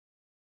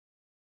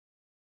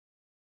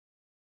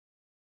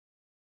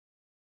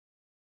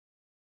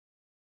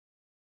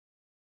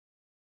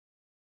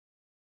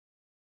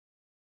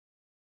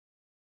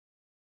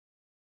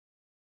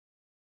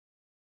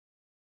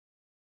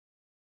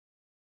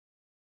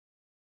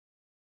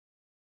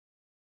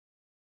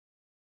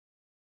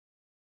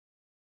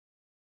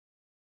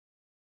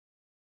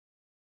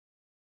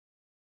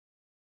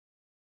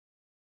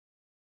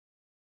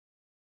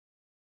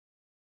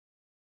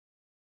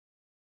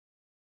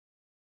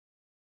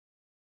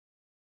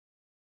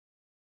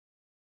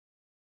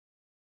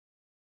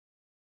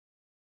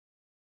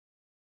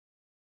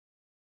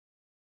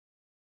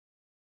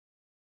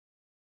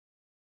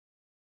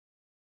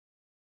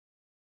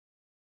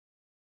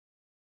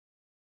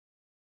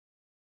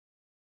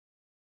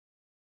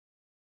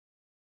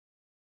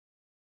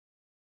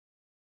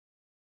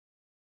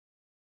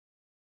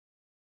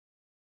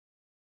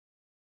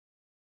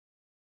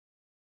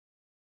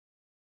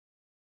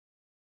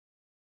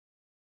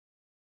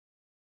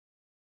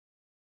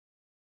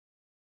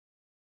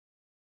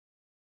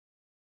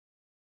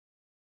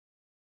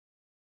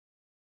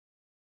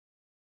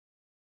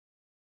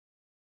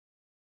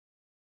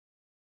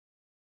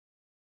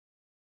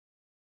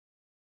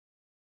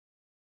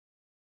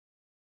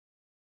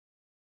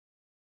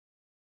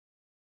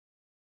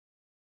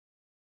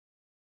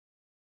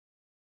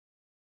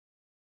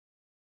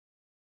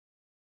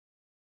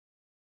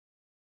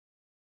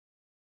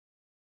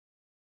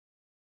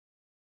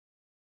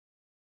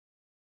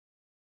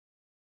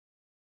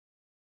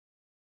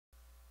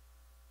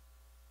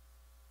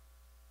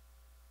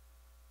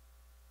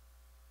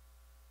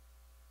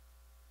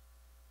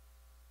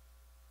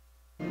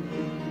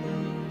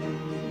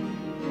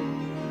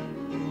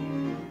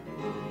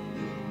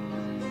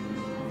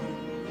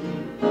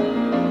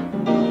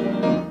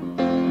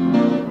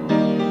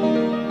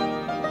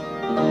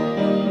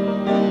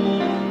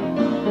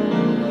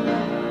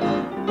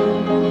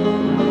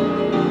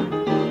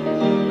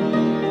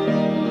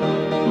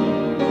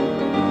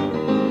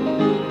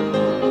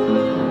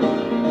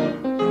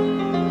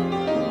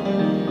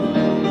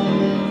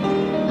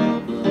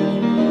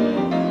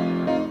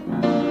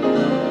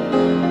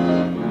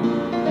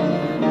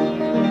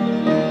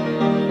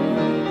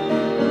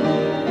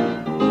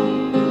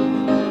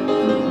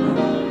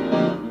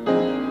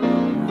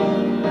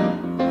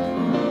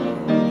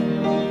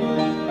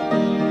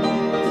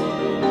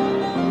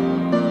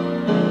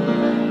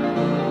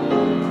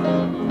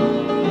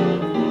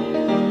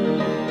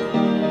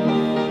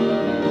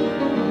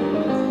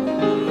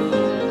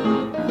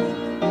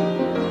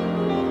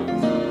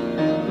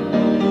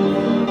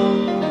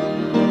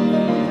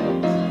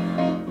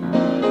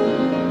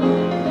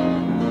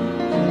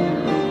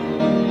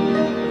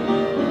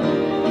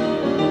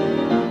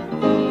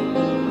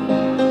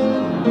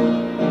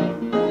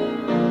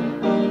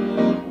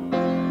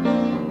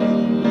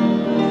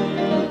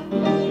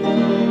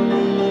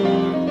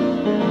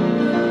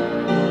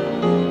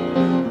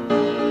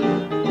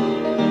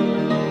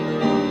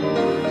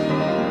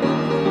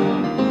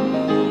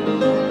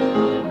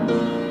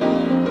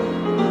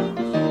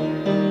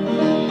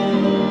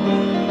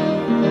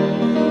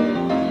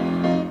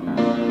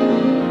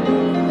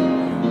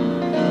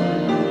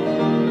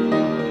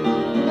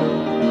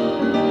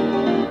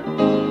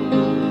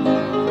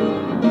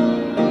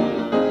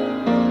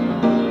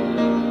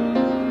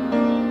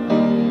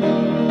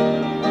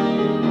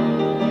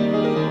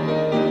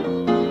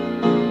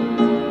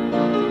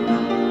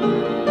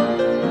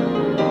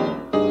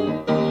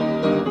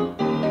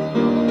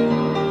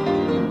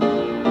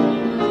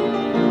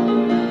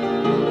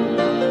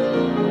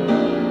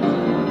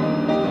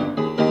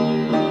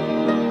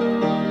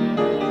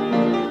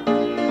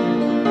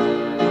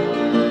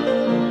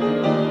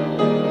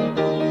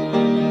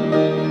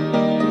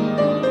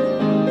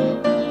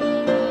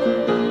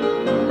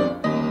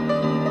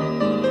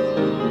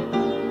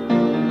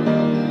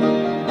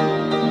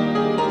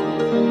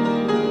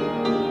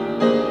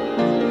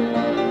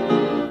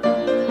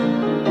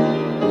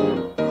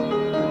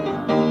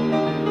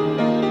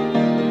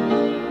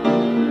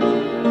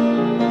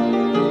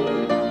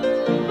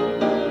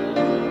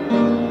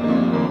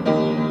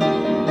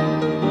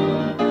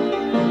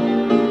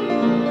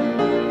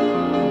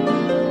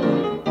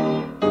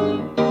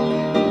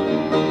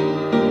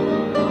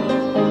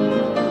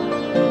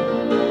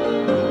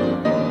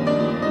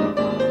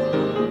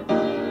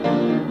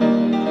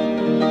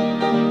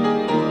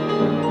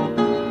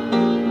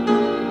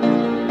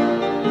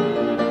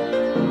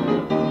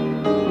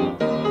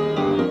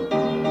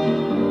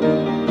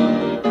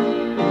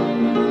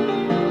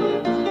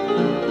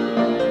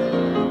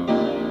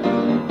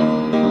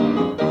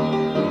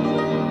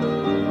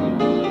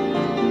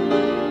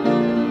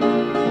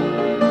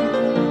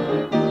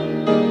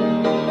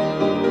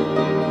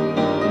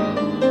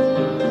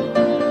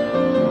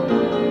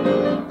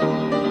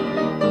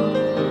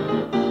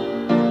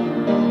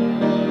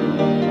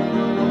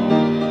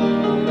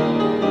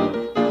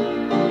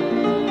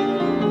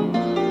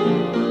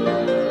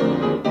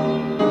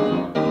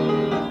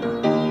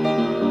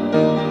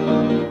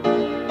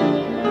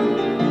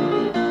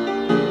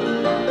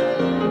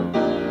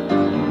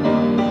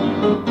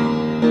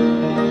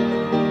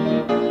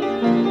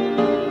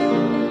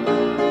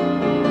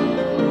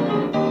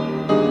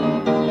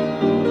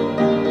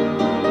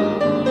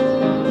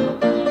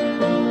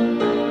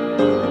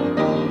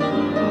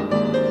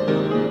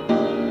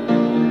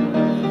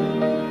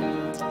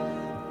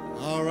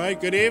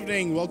Good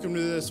evening. Welcome to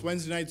this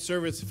Wednesday night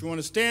service. If you want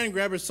to stand,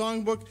 grab a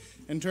songbook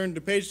and turn to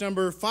page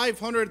number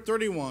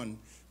 531.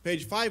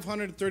 Page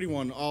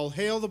 531, All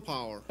Hail the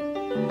Power.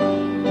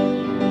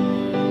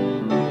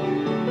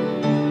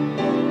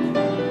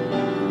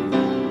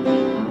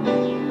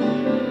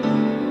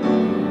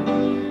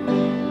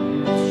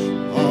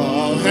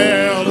 All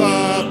hail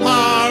the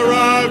power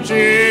of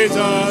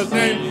Jesus'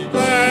 name.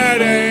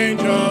 Let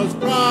angels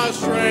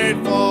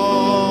prostrate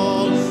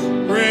fall.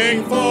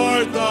 Bring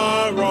forth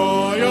the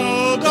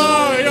royal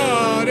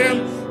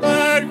diadem.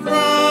 Let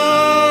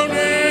crown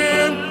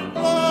him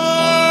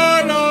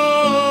Lord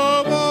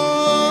of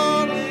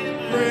all.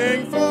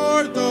 Bring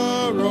forth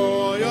the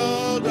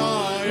royal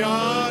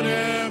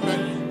diadem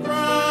and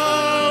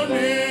crown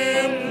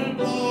him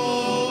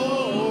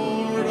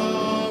Lord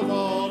of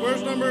all.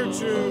 Verse number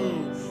 2.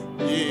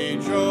 Ye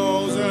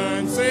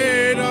chosen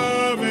seed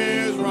of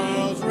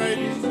Israel's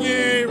race,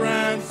 ye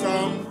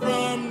ransomed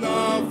from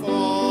the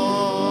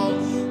fall.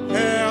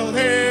 Hail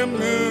him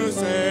who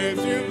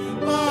saves you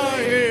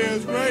by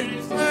his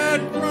grace,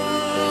 and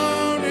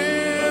crown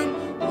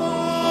him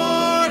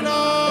Lord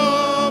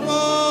of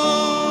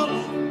all.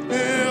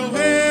 Hail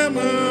him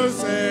who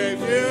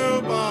saves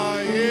you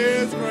by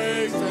his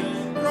grace,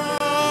 and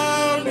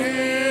crown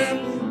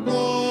him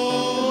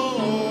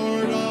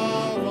Lord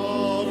of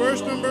all.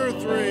 Verse number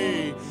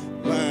 3.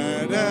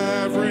 Let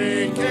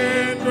every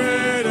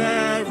kindred,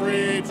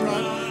 every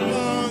tribe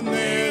on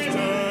this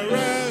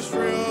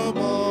terrestrial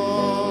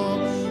ball,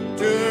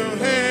 to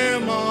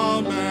him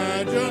all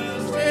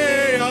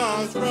majesty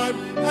ascribe,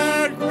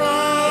 and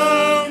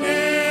crown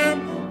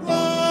him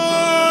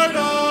Lord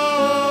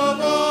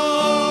of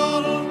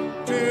all.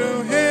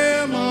 To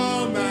him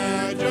all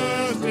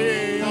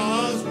majesty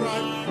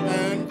ascribe,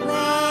 and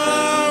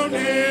crown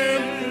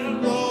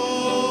him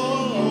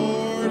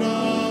Lord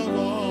of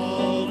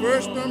all.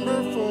 Verse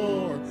number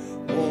 4.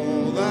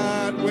 Oh,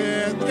 that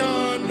with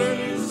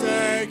yonder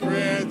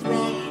sacred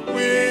throng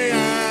we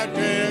at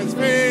his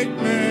feet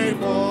may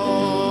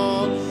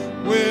fall.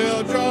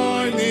 We'll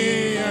join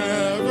the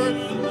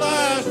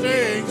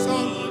everlasting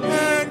song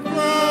and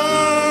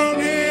crown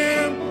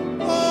him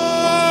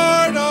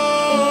Lord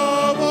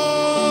of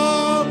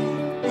all.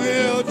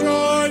 We'll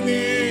join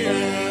the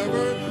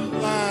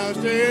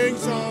everlasting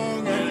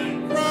song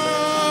and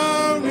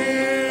crown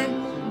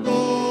him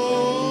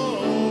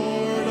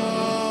Lord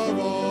of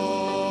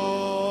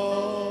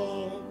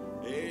all.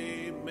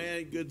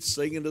 Amen. Good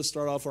singing to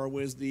start off our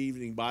Wednesday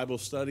evening Bible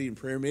study and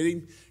prayer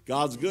meeting.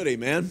 God's good,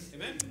 amen?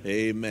 Amen.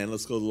 Amen.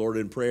 Let's go to the Lord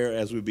in prayer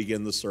as we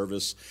begin the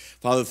service.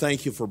 Father,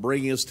 thank you for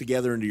bringing us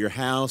together into your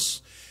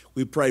house.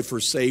 We pray for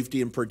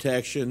safety and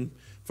protection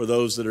for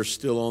those that are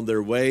still on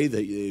their way,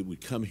 that they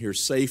would come here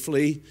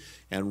safely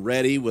and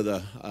ready with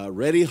a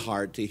ready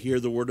heart to hear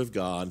the word of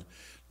God.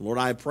 Lord,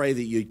 I pray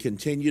that you'd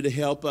continue to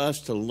help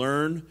us to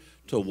learn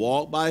to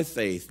walk by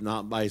faith,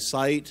 not by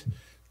sight.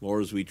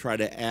 Lord, as we try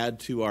to add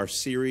to our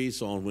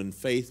series on when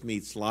faith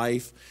meets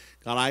life,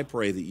 God, I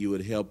pray that you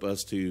would help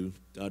us to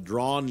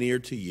draw near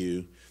to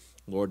you.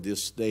 Lord,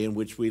 this day in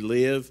which we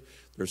live,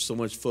 there's so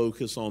much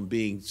focus on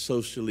being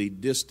socially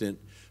distant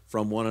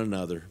from one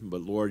another.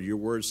 But Lord, your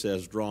word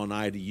says, draw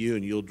nigh to you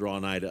and you'll draw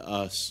nigh to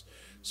us.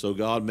 So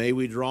God, may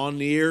we draw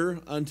near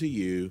unto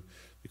you,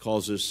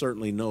 because there's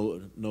certainly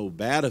no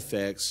bad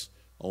effects,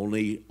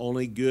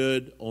 only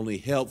good, only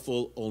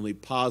helpful, only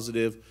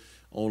positive,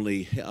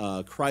 only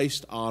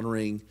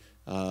Christ-honoring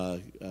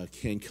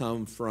can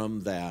come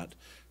from that.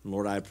 And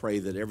Lord, I pray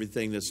that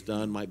everything that's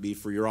done might be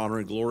for your honor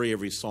and glory,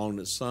 every song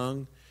that's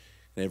sung,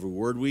 and every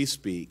word we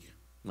speak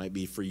might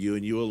be for you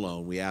and you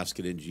alone. We ask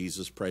it in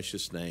Jesus'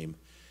 precious name.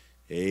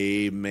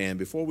 Amen.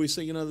 Before we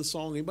sing another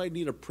song, anybody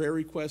need a prayer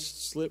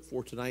request slip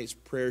for tonight's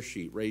prayer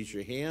sheet? Raise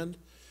your hand,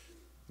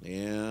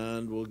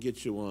 and we'll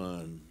get you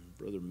one.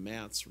 Brother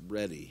Matt's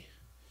ready.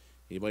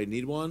 Anybody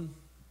need one?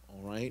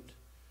 All right.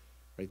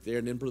 Right there.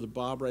 And then Brother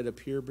Bob right up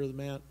here, Brother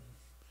Matt.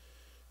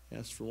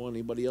 Ask for one.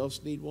 Anybody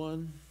else need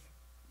one?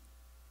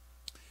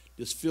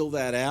 Just fill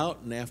that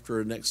out, and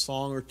after the next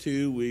song or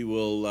two, we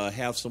will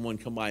have someone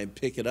come by and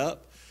pick it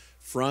up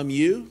from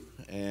you.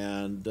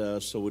 And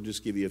so we'll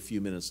just give you a few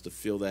minutes to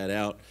fill that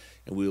out,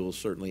 and we will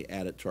certainly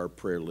add it to our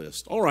prayer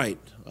list. All right.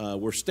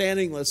 We're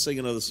standing. Let's sing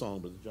another song,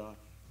 Brother Josh.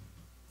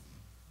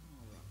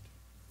 All right.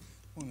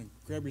 Want to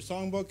grab your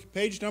songbook,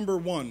 page number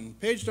 1.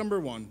 Page number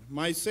 1,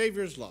 My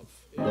Savior's Love.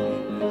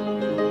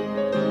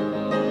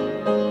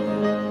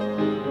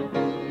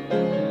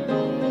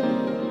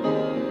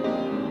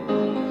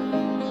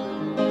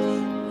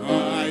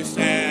 I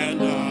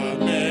stand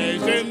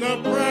amazed in the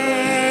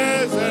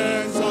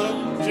presence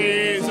of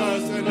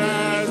Jesus the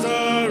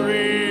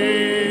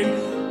Nazarene,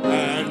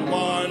 and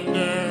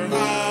wonder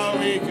how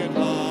he could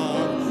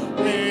love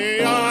me,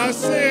 a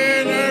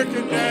sinner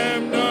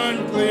condemned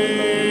unclean.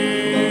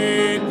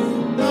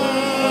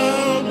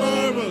 How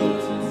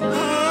marvelous,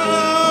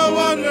 how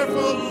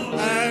wonderful,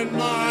 and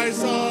my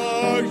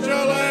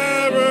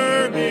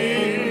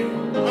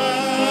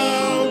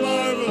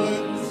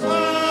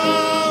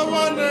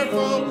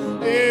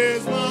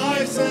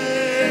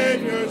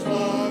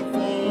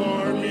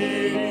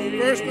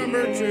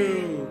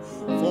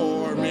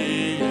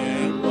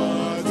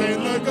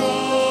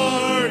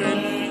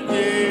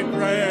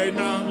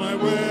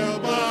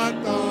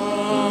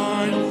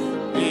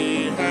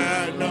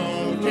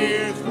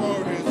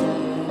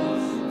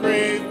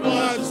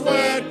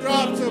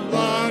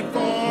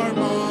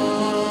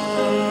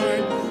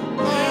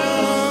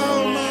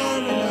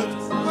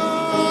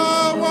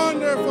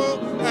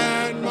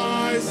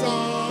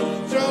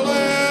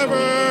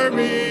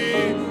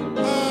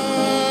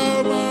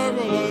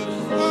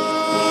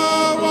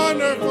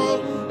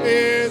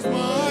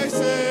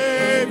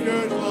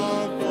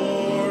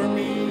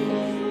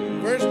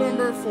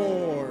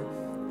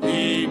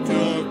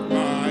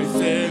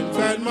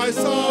and my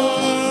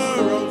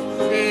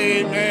sorrows.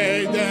 He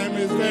made them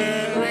his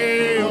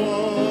very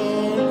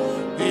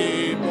own.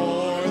 He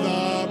bore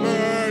the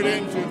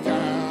burden to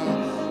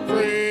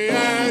Calvary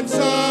and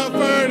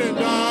suffered and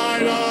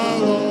died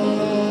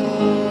alone.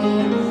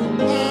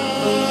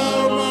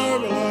 How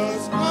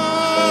marvelous,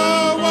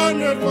 how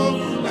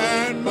wonderful,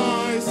 and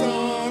my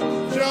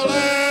song shall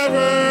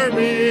ever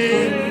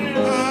be.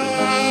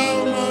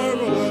 How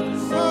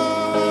marvelous,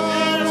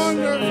 how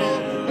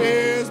wonderful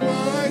is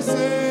my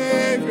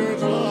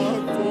Savior's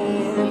love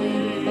for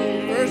me.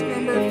 Verse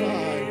number 5.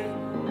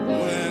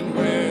 When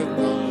with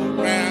the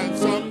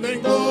ransomed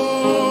in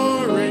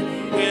glory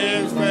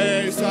his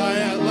face I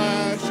at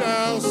last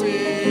shall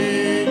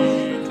see,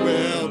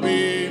 'twill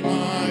be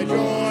my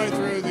joy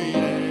through the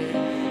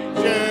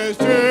ages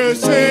to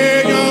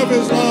sing of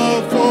his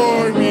love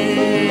for me.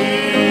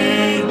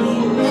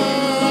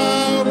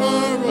 How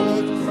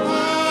marvelous,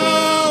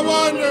 how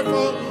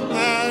wonderful,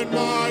 and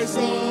my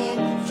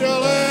song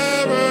shall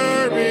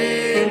ever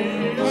be.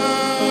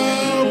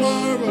 How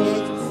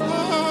marvelous,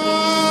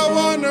 how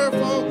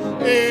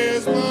wonderful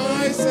is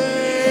my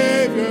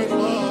Savior's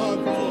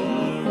love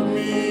for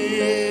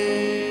me.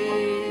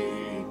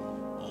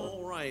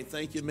 All right,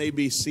 thank you. May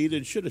be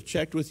seated. Should have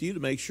checked with you to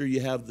make sure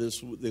you have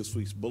this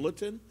week's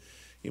bulletin.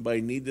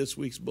 Anybody need this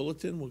week's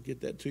bulletin? We'll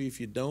get that to you.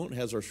 If you don't, it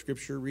has our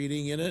scripture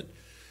reading in it.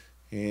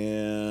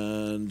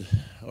 And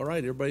all right,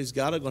 everybody's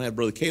got it. I'm going to have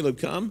Brother Caleb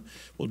come.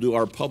 We'll do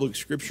our public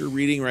scripture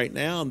reading right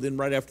now, and then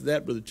right after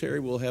that, Brother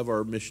Terry will have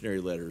our missionary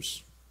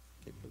letters.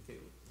 Okay, Brother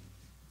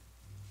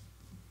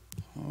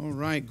Caleb. All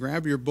right,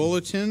 grab your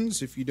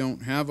bulletins. If you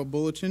don't have a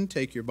bulletin,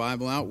 take your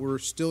Bible out. We're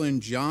still in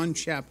John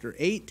chapter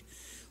 8,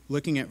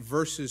 looking at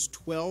verses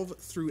 12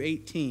 through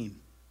 18.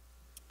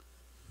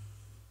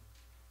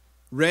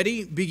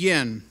 Ready?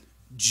 Begin.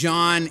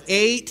 John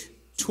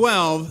 8,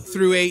 12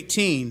 through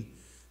 18.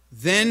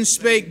 Then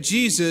spake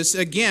Jesus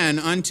again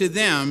unto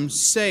them,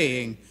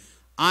 saying,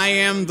 I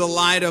am the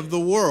light of the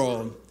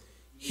world.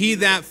 He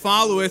that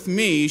followeth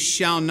me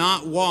shall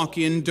not walk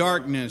in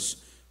darkness,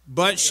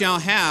 but shall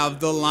have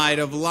the light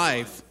of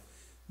life.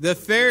 The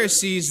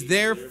Pharisees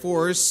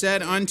therefore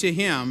said unto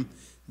him,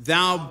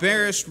 Thou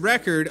bearest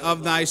record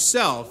of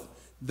thyself,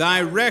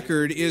 thy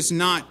record is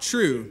not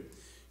true.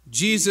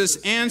 Jesus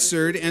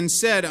answered and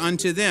said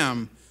unto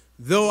them,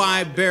 Though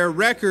I bear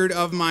record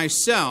of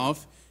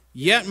myself,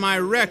 yet my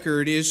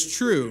record is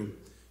true.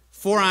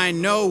 For I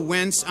know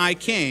whence I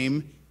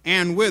came,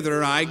 and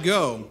whither I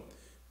go.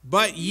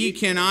 But ye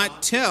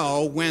cannot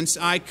tell whence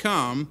I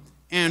come,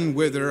 and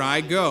whither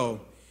I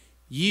go.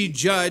 Ye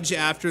judge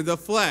after the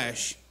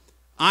flesh.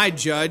 I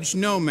judge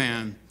no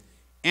man.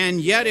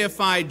 And yet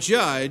if I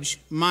judge,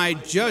 my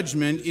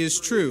judgment is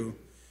true.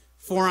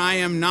 For I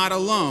am not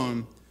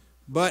alone,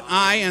 but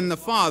I and the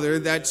Father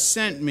that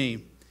sent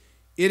me.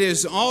 It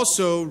is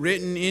also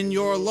written in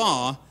your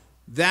law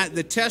that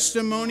the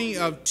testimony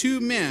of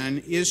 2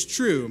 men is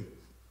true.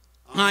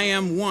 I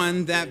am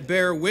one that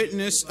bear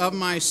witness of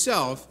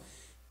myself,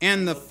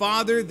 and the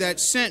Father that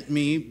sent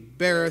me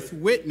beareth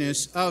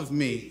witness of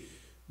me.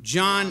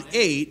 John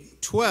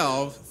 8,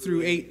 12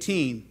 through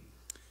 18.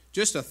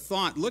 Just a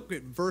thought. Look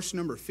at verse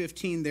number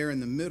 15 there in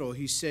the middle.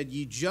 He said,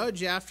 Ye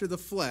judge after the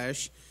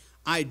flesh,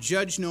 I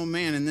judge no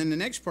man. And then the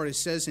next part it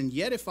says, And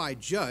yet if I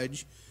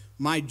judge,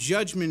 my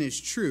judgment is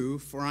true,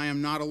 for I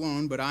am not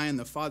alone, but I and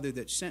the Father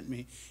that sent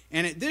me.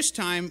 And at this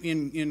time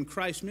in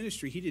Christ's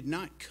ministry, he did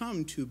not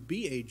come to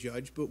be a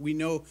judge, but we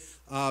know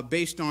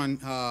based on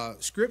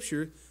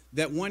Scripture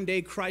that one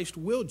day Christ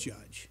will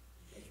judge.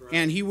 That's right.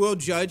 And he will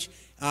judge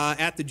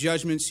at the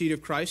judgment seat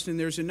of Christ, and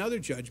there's another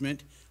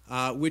judgment,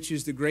 which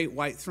is the great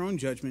white throne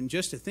judgment. And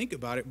just to think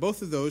about it,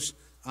 both of those,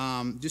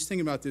 just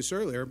thinking about this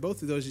earlier,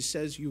 both of those, it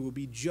says you will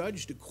be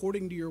judged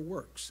according to your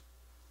works.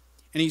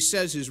 And he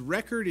says his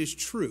record is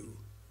true.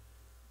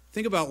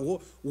 Think about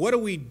what do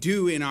we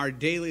do in our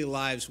daily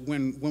lives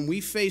when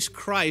we face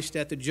Christ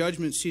at the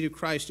judgment seat of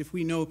Christ. If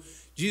we know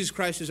Jesus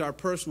Christ is our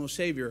personal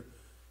Savior,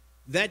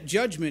 that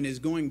judgment is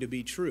going to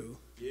be true.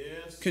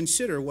 Yes.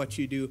 Consider what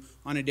you do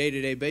on a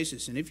day-to-day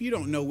basis. And if you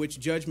don't know which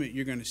judgment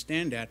you're going to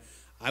stand at,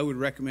 I would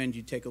recommend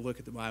you take a look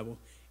at the Bible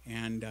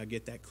and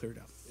get that cleared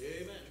up.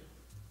 Amen.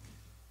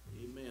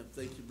 Amen.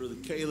 Thank you, Brother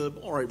Caleb.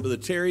 All right, Brother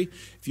Terry,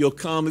 if you'll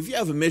come. If you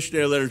have a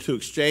missionary letter to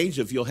exchange,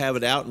 if you'll have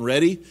it out and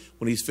ready,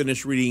 when he's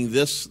finished reading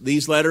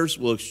these letters,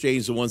 we'll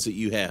exchange the ones that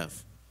you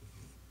have.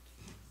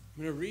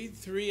 I'm going to read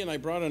 3, and I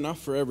brought enough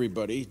for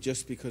everybody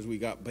just because we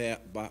got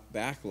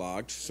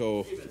backlogged.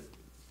 So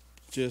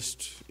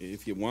just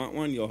if you want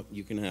one,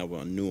 you can have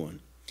a new one.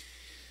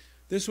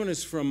 This one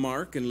is from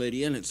Mark and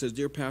Lydia, and it says,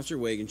 Dear Pastor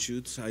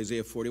Wagenschutz,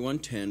 Isaiah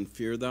 41:10,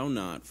 Fear thou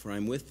not, for I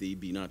am with thee.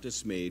 Be not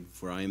dismayed,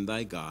 for I am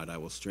thy God. I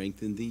will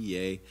strengthen thee,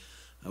 yea,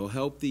 I will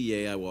help thee,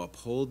 yea, I will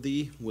uphold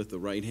thee with the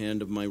right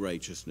hand of my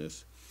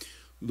righteousness.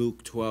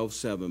 Luke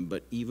 12:7,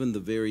 But even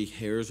the very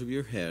hairs of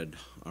your head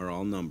are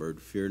all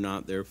numbered. Fear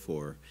not,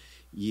 therefore,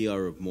 ye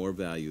are of more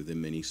value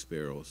than many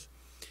sparrows.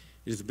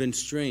 It has been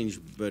strange,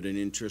 but an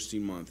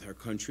interesting month. Our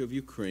country of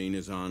Ukraine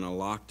is on a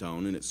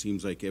lockdown, and it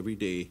seems like every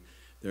day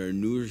There are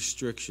new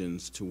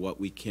restrictions to what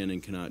we can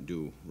and cannot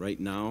do. Right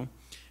now,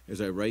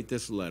 as I write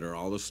this letter,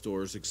 all the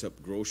stores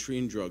except grocery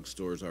and drug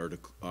stores are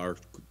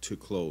to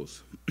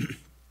close.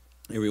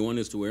 Everyone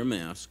is to wear a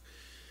mask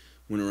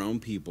when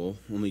around people.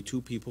 Only 2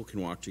 people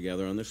can walk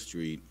together on the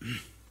street,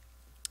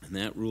 and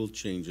that rule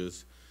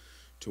changes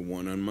to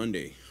 1 on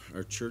Monday.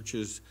 Our church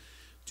is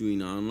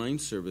doing online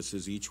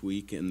services each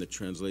week, and the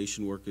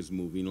translation work is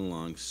moving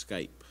along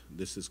Skype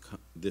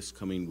this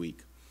coming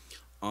week.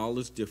 All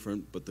is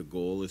different, but the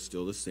goal is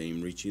still the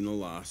same, reaching the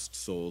lost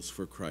souls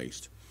for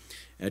Christ.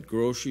 At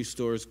grocery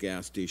stores,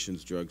 gas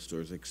stations,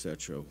 drugstores,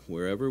 etc.,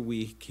 wherever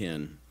we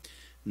can.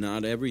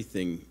 Not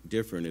everything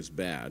different is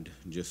bad,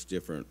 just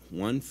different.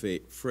 One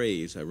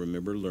phrase I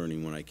remember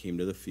learning when I came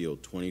to the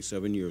field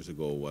 27 years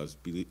ago was,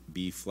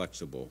 be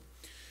flexible.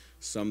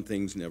 Some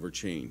things never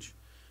change.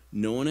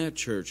 No one at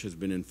church has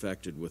been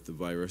infected with the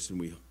virus,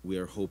 and we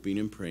are hoping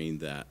and praying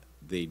that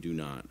they do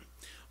not.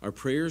 Our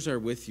prayers are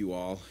with you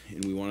all,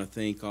 and we want to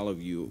thank all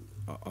of you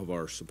of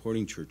our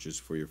supporting churches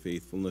for your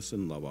faithfulness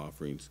and love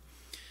offerings.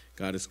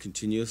 God is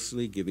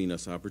continuously giving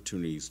us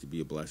opportunities to be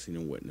a blessing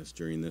and witness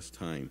during this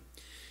time.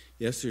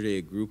 Yesterday,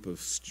 a group of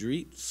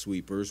street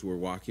sweepers were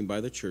walking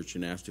by the church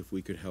and asked if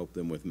we could help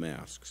them with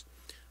masks.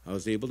 I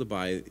was able to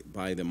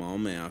buy them all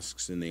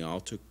masks, and they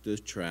all took the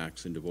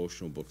tracts and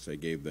devotional books I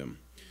gave them.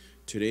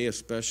 Today, a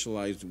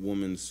specialized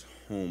woman's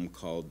home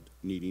called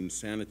needing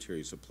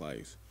sanitary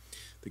supplies.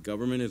 The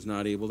government is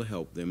not able to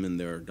help them, and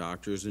there are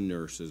doctors and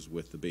nurses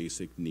with the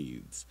basic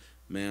needs: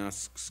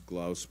 masks,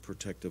 gloves,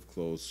 protective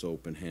clothes,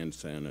 soap, and hand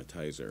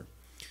sanitizer.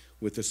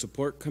 With the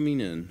support coming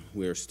in,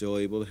 we are still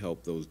able to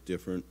help those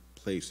different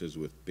places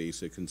with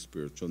basic and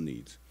spiritual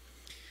needs.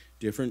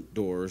 Different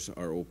doors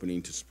are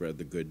opening to spread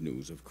the good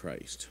news of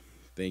Christ.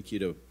 Thank you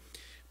to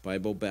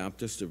Bible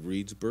Baptist of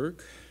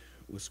Reedsburg,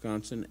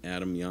 Wisconsin,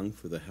 Adam Young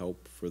for the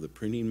help for the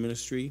printing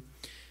ministry,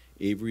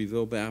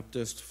 Averyville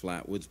Baptist,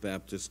 Flatwoods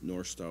Baptist,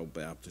 Northstar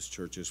Baptist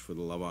churches for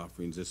the love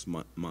offerings this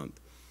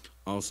month.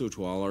 Also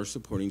to all our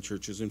supporting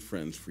churches and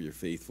friends for your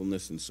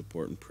faithfulness and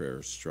support and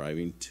prayers,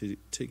 striving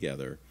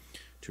together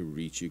to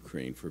reach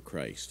Ukraine for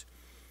Christ.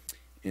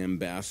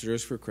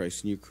 Ambassadors for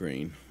Christ in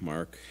Ukraine,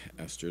 Mark,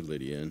 Esther,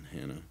 Lydia, and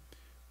Hannah.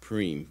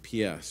 Preem,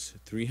 P.S.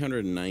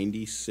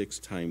 396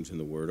 times in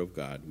the Word of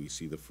God we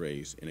see the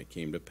phrase, and it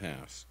came to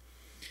pass.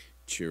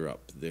 Cheer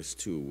up, this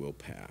too will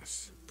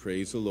pass.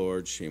 Praise the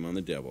Lord, shame on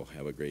the devil.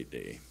 Have a great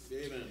day.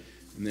 Amen.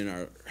 And then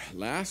our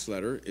last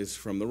letter is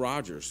from the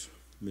Rogers,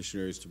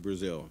 missionaries to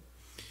Brazil.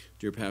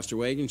 Dear Pastor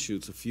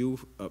Wagenschutz,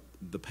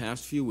 the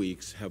past few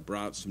weeks have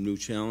brought some new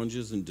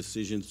challenges and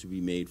decisions to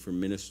be made for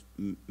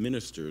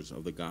ministers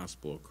of the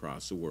gospel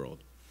across the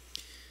world.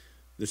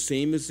 The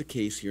same is the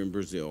case here in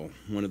Brazil.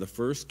 One of the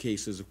first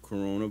cases of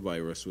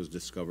coronavirus was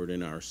discovered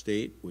in our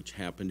state, which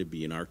happened to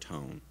be in our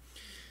town.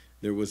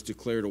 There was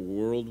declared a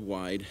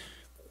worldwide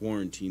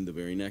quarantine the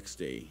very next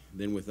day.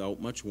 Then, without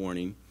much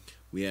warning,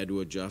 we had to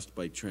adjust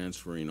by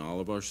transferring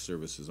all of our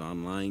services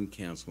online,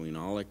 canceling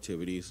all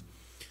activities.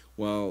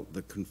 While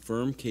the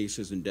confirmed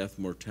cases and death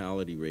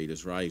mortality rate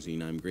is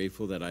rising, I'm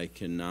grateful that I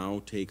can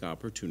now take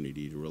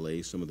opportunity to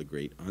relay some of the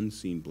great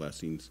unseen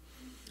blessings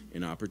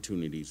and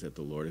opportunities that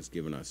the Lord has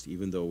given us,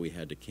 even though we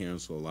had to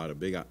cancel a lot of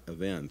big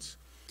events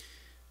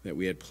that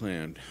we had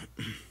planned.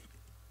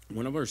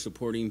 One of our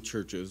supporting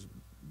churches,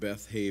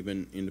 Beth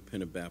Haven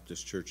Independent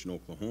Baptist Church in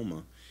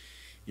Oklahoma,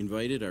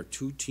 invited our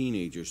 2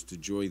 teenagers to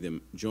join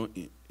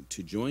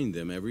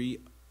them every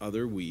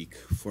other week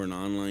for an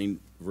online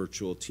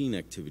virtual teen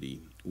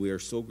activity. We are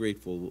so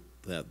grateful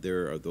that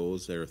there are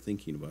those that are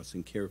thinking of us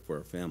and care for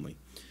our family,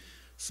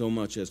 so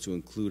much as to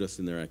include us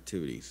in their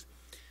activities.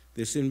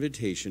 This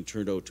invitation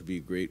turned out to be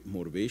a great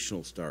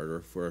motivational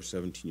starter for our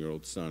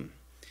 17-year-old son.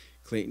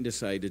 Clayton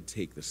decided to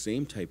take the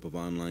same type of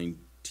online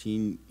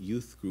teen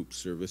youth group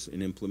service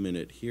and implement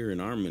it here in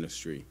our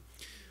ministry.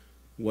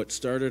 What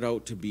started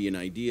out to be an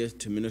idea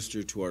to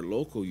minister to our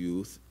local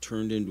youth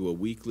turned into a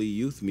weekly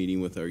youth meeting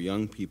with our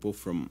young people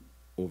from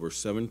over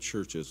 7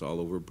 churches all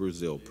over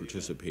Brazil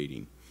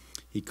participating.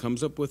 He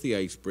comes up with the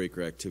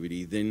icebreaker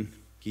activity, then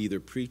he either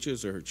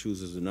preaches or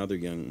chooses another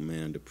young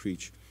man to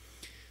preach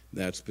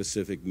that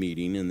specific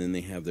meeting, and then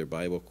they have their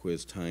Bible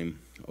quiz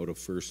time out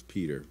of 1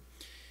 Peter.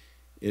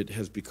 It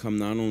has become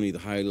not only the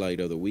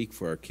highlight of the week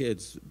for our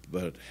kids,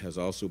 but has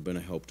also been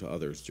a help to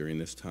others during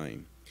this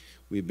time.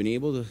 We've been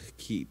able to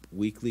keep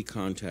weekly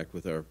contact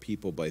with our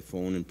people by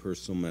phone and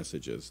personal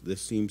messages.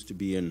 This seems to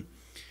be an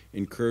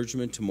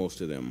encouragement to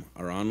most of them.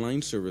 Our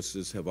online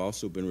services have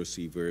also been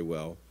received very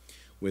well,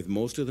 with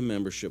most of the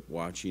membership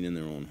watching in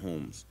their own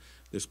homes.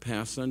 This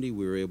past Sunday,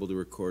 we were able to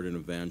record an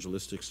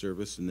evangelistic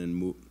service, and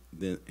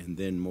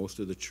then most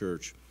of the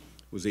church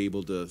was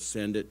able to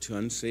send it to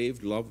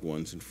unsaved loved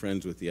ones and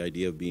friends with the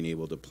idea of being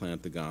able to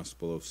plant the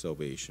gospel of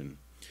salvation.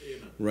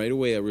 Amen. Right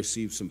away, I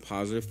received some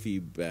positive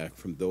feedback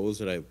from those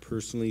that I have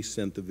personally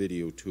sent the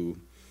video to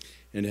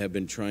and have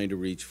been trying to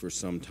reach for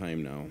some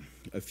time now.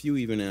 A few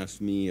even asked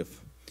me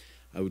if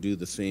I would do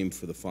the same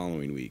for the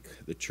following week.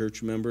 The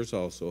church members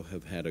also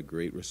have had a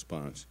great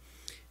response,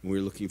 And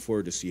we're looking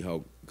forward to see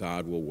how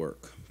God will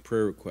work.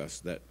 Prayer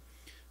request that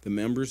the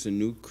members and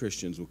new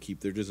Christians will keep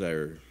their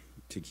desire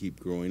to keep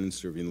growing and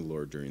serving the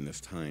Lord during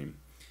this time.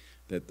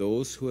 That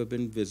those who have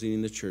been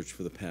visiting the church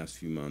for the past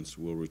few months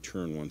will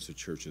return once the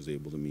church is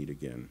able to meet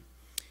again.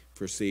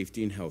 For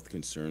safety and health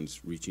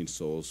concerns, reaching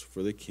souls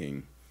for the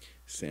King,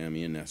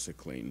 Sammy and Nessa,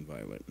 Clayton,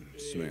 Violet, and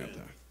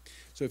Samantha.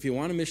 So if you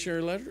want a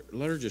missionary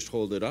letter, just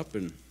hold it up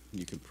and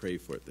you can pray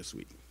for it this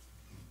week.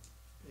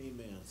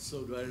 Amen.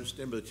 So do I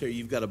understand, Brother Terry,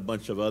 you've got a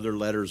bunch of other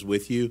letters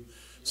with you.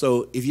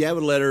 So if you have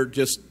a letter,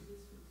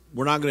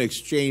 we're not going to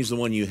exchange the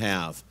one you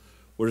have.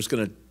 We're just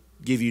going to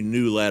give you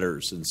new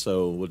letters, and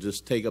so we'll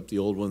just take up the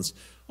old ones.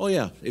 Oh,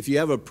 yeah, if you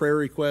have a prayer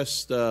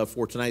request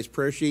for tonight's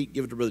prayer sheet,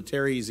 give it to Brother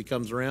Terry as he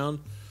comes around.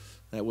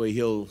 That way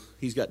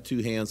he's got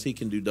two hands. He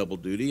can do double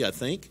duty, I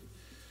think.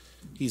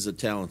 He's a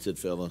talented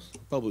fella,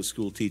 public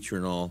school teacher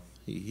and all.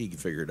 He can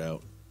figure it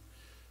out.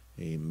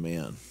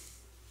 Amen.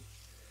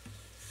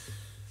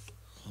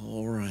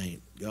 All right.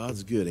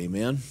 God's good.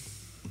 Amen.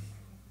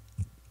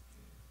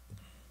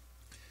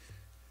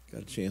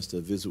 Got a chance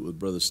to visit with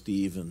Brother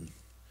Steve and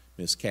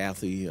Miss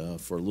Kathy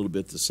for a little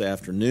bit this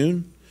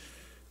afternoon.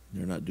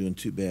 They're not doing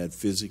too bad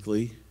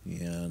physically,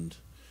 and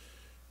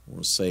I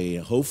want to say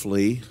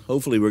hopefully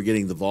we're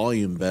getting the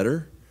volume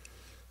better.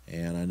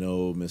 And I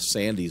know Miss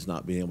Sandy's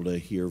not being able to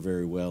hear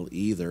very well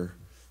either,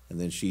 and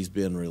then she's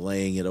been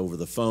relaying it over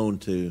the phone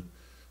to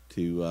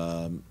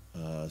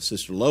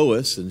Sister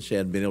Lois, and she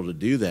hadn't been able to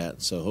do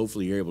that. So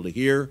hopefully you're able to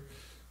hear.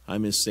 Hi,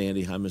 Miss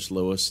Sandy. Hi, Miss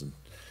Lois, and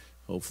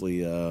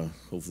hopefully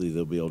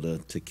they'll be able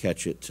to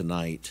catch it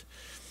tonight.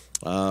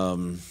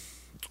 All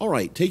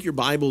right, take your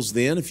Bibles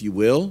then, if you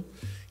will,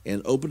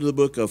 and open to the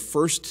book of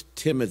 1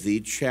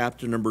 Timothy,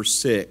 chapter number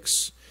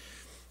 6.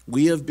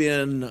 We have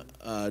been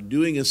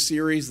doing a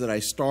series that I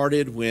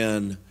started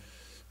when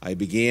I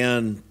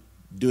began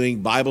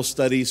doing Bible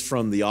studies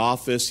from the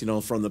office,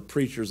 from the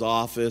preacher's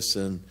office,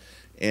 and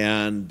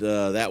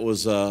that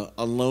was a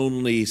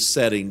lonely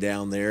setting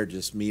down there,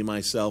 just me,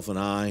 myself, and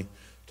I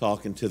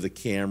talking to the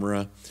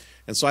camera.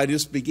 And so I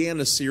just began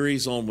a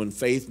series on When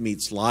Faith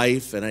Meets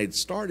Life, and I'd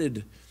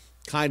started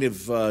kind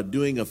of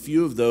doing a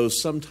few of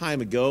those some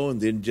time ago,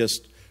 and then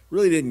just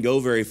really didn't go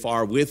very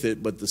far with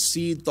it, but the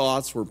seed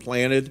thoughts were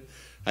planted.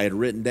 I had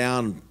written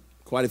down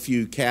quite a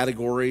few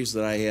categories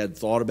that I had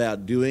thought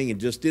about doing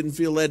and just didn't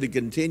feel led to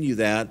continue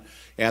that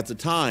at the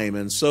time.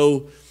 And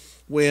so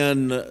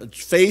when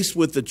faced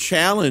with the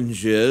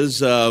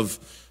challenges of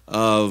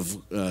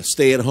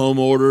stay-at-home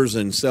orders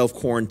and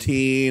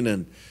self-quarantine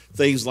and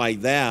things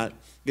like that,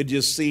 it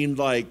just seemed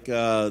like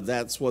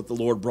that's what the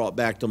Lord brought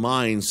back to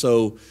mind.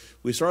 So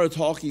we started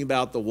talking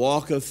about the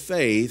walk of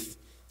faith,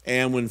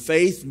 and when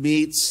faith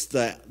meets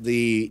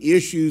the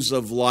issues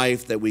of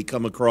life that we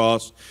come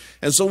across.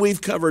 And so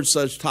we've covered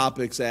such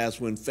topics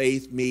as when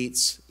faith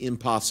meets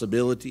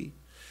impossibility,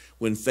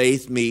 when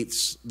faith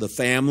meets the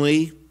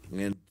family,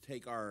 and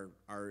take our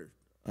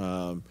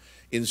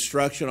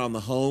instruction on the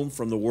home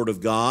from the Word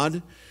of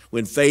God,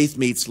 when faith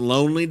meets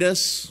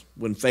loneliness,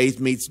 when faith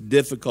meets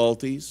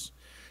difficulties.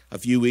 A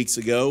few weeks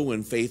ago,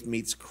 when faith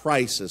meets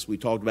crisis, we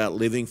talked about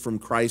living from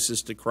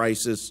crisis to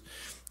crisis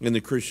in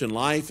the Christian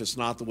life. It's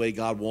not the way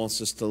God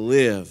wants us to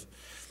live.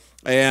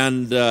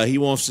 And He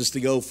wants us to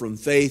go from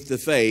faith to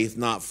faith,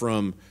 not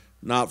from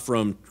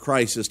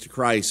crisis to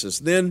crisis.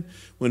 Then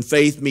when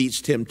faith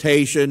meets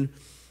temptation,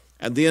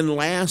 and then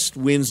last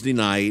Wednesday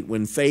night,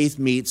 when faith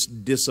meets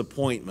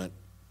disappointment.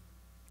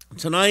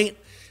 Tonight,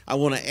 I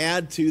want to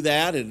add to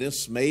that, and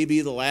this may be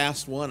the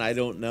last one, I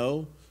don't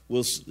know.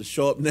 We'll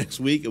show up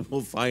next week and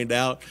we'll find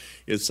out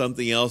if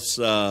something else,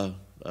 the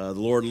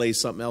Lord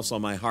lays something else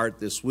on my heart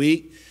this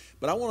week.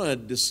 But I want to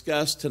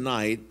discuss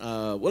tonight,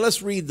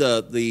 let's read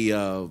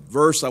the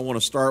verse I want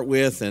to start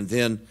with,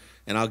 and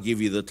I'll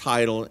give you the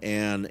title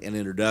and an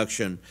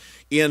introduction.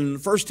 In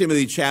 1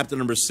 Timothy chapter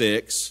number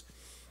 6,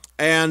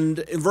 and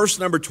in verse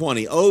number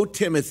 20, O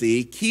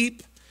Timothy,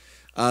 keep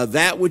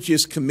that which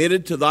is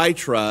committed to thy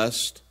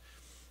trust,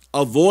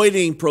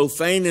 avoiding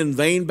profane and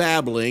vain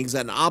babblings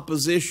and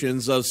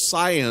oppositions of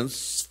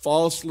science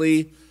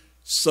falsely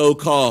so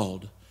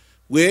called,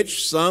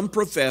 which some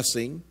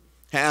professing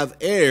have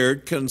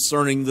erred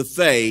concerning the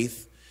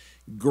faith.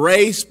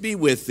 Grace be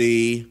with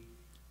thee.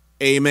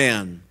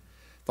 Amen.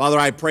 Father,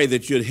 I pray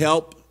that you'd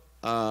help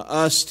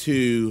us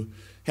to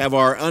have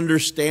our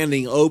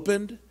understanding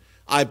opened.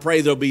 I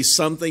pray there'll be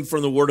something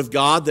from the Word of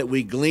God that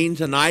we glean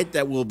tonight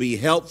that will be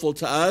helpful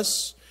to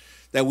us,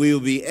 that we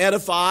will be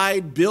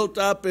edified, built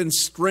up, and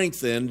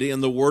strengthened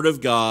in the Word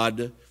of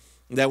God,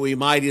 that we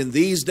might, in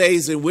these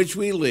days in which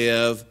we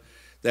live,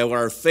 that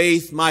our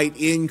faith might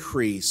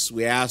increase.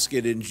 We ask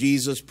it in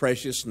Jesus'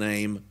 precious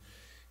name.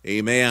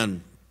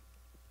 Amen.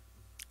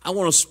 I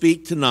want to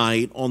speak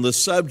tonight on the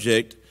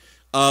subject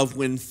of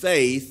when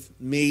faith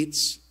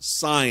meets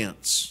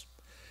science.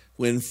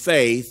 When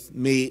faith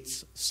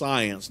meets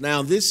science.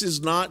 Now, this is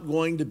not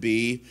going to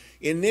be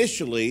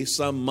initially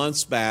some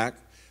months back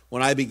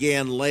when I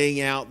began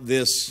laying out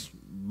this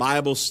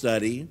Bible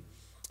study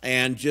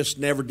and just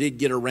never did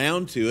get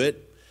around to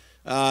it.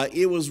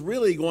 it was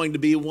really going to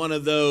be one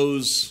of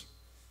those,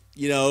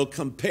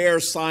 compare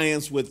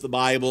science with the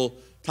Bible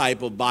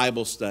type of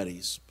Bible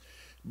studies.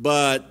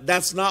 But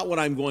that's not what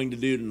I'm going to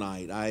do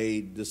tonight.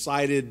 I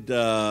decided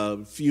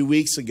a few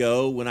weeks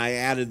ago when I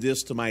added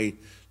this to my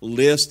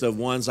list of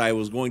ones I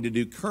was going to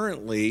do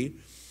currently,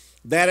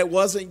 that it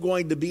wasn't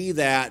going to be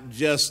that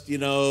just,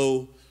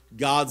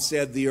 God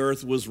said the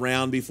earth was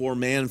round before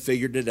man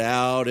figured it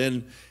out,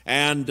 and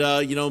man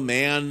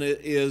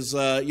is,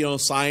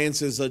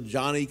 science is a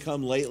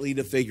Johnny-come-lately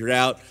to figure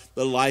out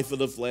the life of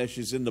the flesh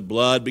is in the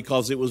blood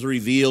because it was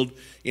revealed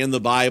in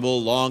the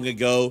Bible long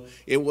ago.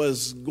 It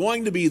was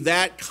going to be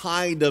that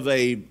kind of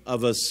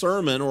a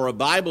sermon or a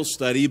Bible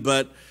study,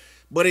 but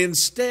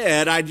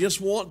instead I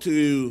just want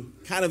to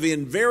kind of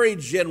in very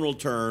general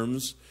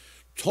terms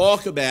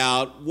talk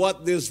about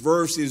what this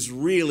verse is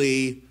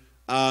really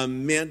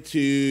meant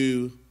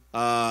to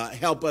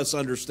help us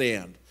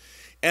understand.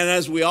 And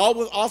as we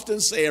often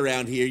say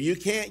around here, you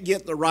can't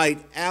get the right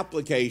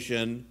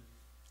application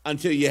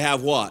until you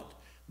have what?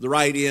 The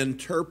right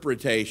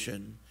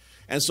interpretation.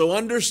 And so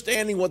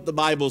understanding what the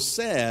Bible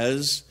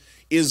says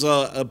is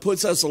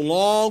puts us a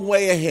long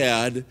way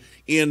ahead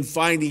in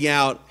finding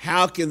out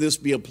how can this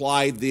be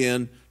applied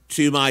then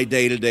to my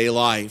day-to-day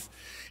life.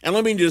 And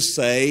let me just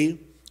say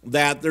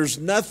that there's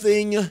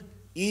nothing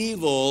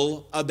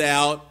evil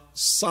about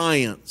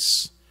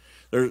science,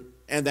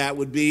 and that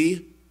would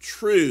be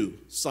true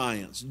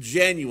science,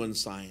 genuine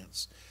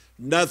science.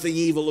 Nothing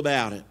evil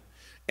about it.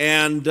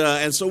 And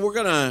so we're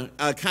going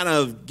to kind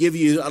of give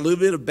you a little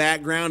bit of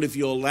background, if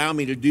you'll allow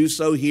me to do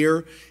so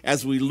here,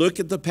 as we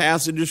look at the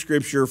passage of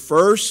Scripture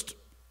first,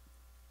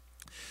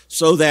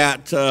 so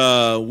that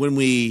when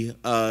we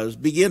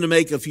begin to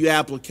make a few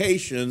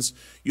applications,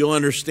 you'll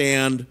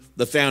understand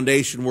the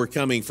foundation we're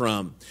coming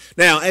from.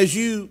 Now, as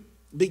you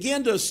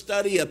begin to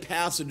study a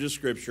passage of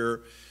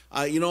Scripture,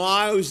 I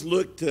always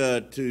look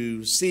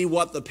to see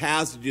what the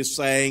passage is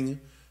saying,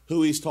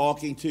 who he's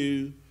talking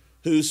to,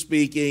 who's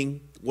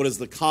speaking, what is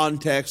the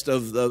context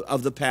of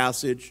the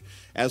passage.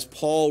 As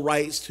Paul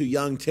writes to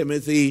young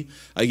Timothy,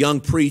 a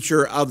young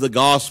preacher of the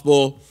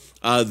gospel,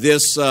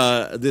 this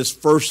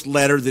first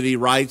letter that he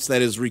writes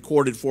that is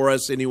recorded for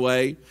us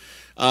anyway,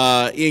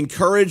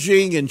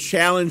 encouraging and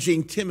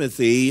challenging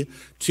Timothy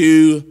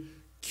to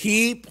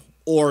keep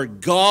or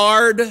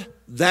guard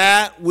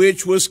that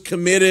which was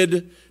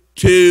committed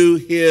to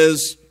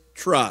his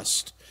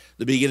trust.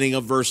 The beginning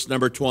of verse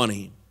number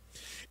 20.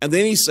 And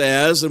then he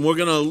says, and we're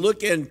going to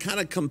look and kind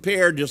of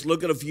compare, just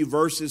look at a few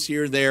verses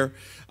here and there,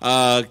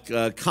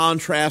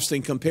 contrast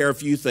and compare a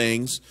few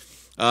things.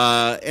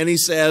 And he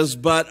says,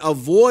 but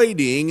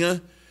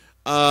avoiding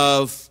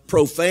of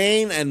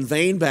profane and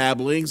vain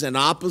babblings and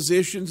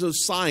oppositions of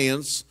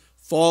science,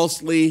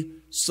 falsely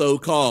so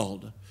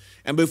called.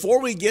 And before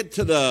we get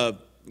to the,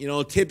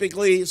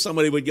 typically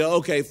somebody would go,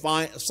 okay,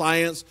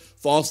 science,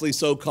 falsely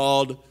so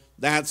called,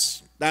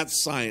 that's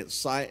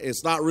science.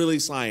 It's not really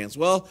science.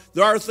 Well,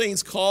 there are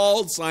things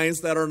called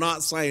science that are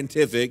not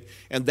scientific,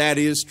 and that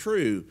is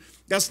true.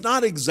 That's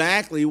not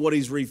exactly what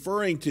he's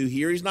referring to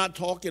here. He's not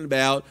talking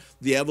about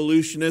the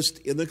evolutionist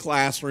in the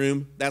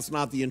classroom. That's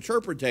not the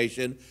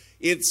interpretation.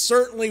 It's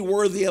certainly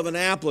worthy of an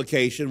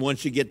application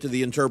once you get to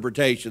the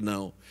interpretation,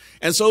 though.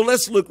 And so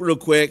let's look real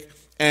quick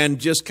and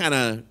just kind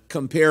of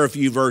compare a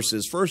few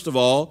verses. First of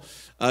all,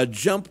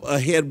 jump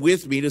ahead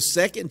with me to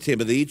 2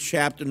 Timothy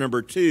chapter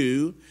number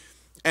 2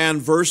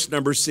 and verse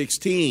number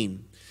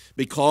 16.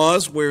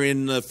 Because we're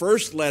in the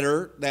first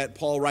letter that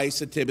Paul writes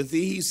to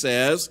Timothy, he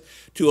says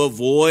to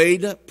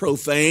avoid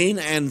profane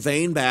and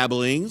vain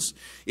babblings.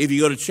 If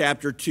you go to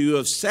chapter 2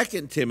 of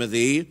 2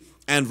 Timothy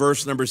and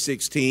verse number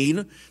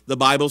 16, the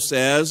Bible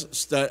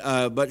says,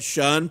 but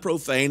shun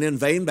profane and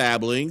vain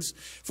babblings,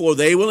 for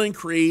they will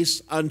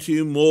increase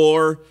unto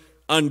more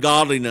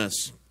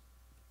ungodliness.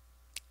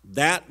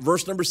 That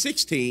verse number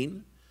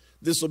 16,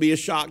 this will be a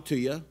shock to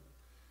you,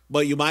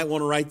 but you might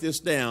want to write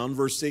this down.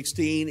 Verse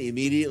 16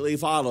 immediately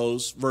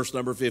follows verse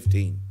number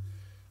 15.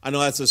 I know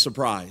that's a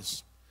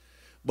surprise.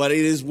 But it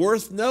is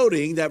worth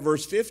noting that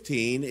verse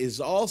 15 is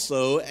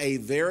also a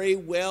very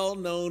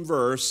well-known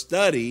verse,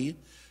 study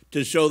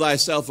to show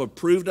thyself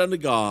approved unto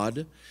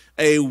God,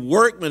 a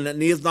workman that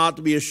needeth not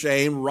to be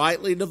ashamed,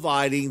 rightly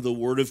dividing the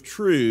word of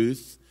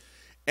truth.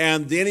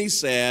 And then he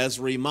says,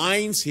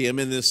 reminds him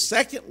in this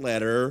second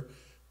letter,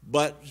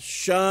 but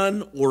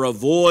shun or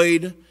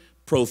avoid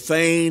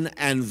profane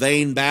and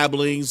vain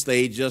babblings,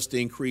 they just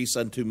increase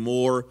unto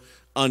more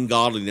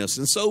ungodliness.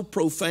 And so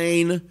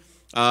profane,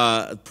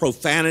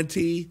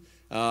 profanity,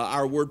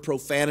 our word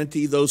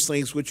profanity, those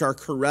things which are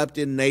corrupt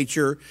in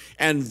nature,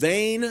 and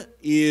vain,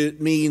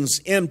 it means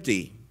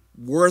empty,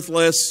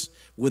 worthless,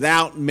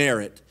 without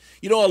merit.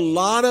 A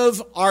lot of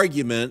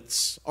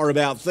arguments are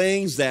about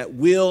things that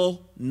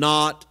will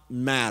not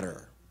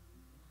matter.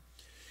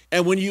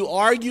 And when you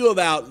argue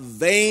about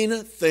vain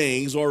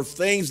things or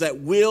things that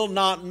will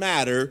not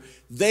matter,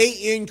 they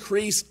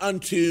increase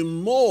unto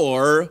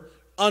more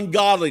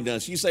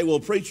ungodliness. You say, well,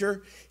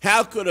 preacher,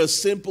 how could a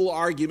simple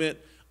argument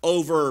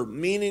over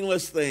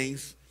meaningless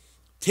things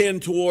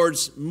tend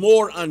towards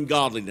more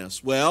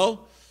ungodliness.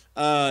 Well,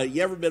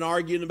 you ever been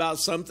arguing about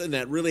something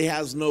that really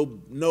has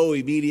no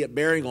immediate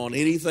bearing on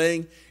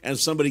anything, and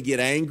somebody get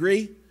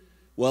angry?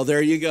 Well,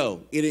 there you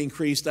go. It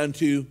increased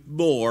unto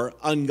more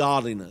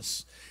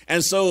ungodliness.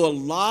 And so a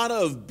lot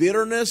of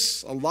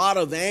bitterness, a lot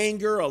of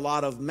anger, a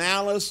lot of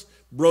malice,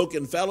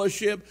 broken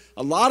fellowship,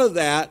 a lot of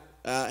that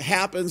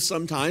happens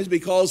sometimes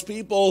because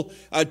people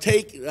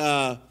take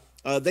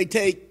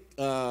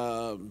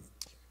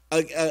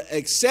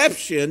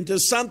exception to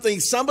something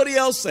somebody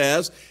else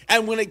says,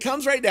 and when it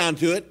comes right down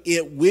to it,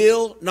 it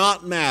will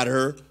not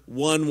matter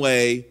one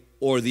way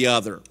or the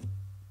other.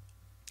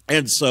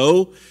 And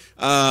so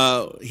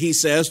he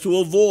says to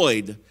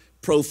avoid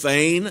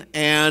profane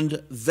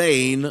and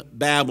vain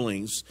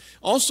babblings.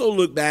 Also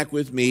look back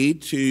with me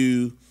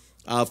to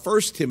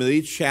 1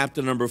 Timothy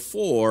chapter number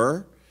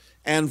 4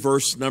 and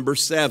verse number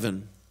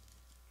 7.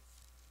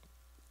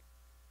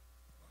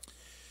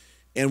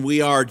 And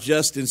we are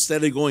just,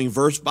 instead of going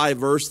verse by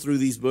verse through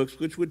these books,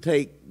 which would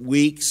take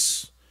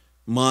weeks,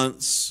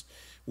 months,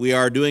 we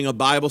are doing a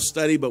Bible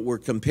study, but we're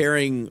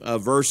comparing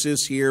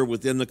verses here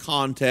within the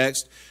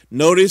context.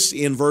 Notice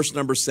in verse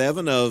number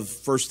 7 of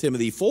 1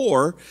 Timothy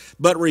 4,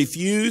 but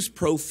refuse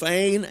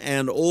profane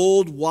and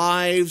old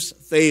wives'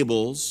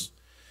 fables,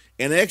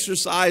 and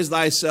exercise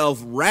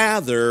thyself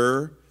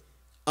rather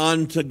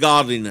unto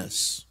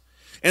godliness.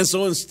 And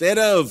so instead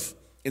of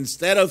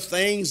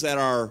things that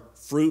are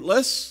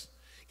fruitless,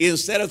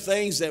 instead of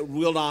things that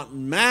will not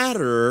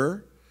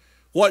matter,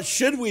 what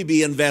should we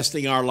be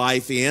investing our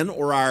life in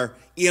or our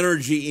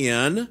energy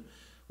in?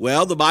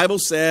 Well, the Bible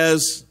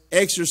says,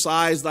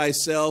 exercise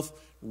thyself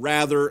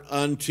rather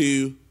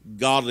unto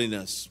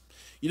godliness.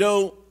 You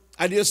know,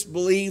 I just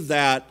believe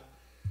that,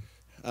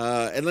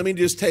 and let me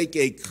just take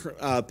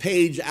a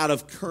page out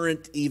of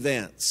current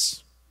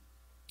events,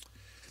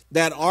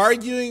 that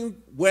arguing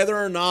whether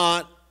or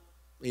not,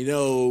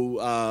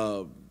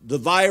 the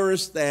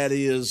virus that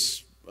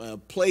is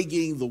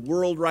plaguing the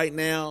world right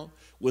now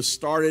was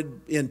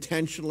started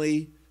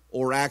intentionally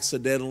or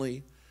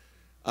accidentally.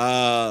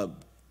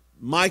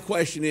 My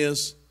question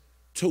is,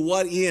 to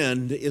what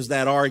end is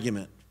that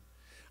argument?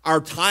 Our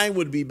time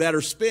would be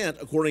better spent,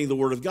 according to the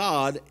Word of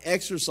God,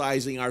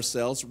 exercising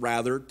ourselves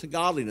rather to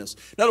godliness.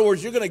 In other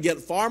words, you're going to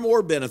get far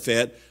more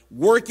benefit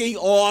working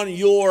on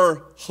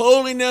your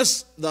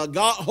holiness, the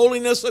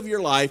holiness of your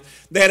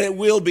life, than it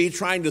will be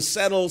trying to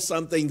settle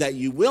something that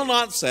you will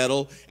not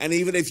settle, and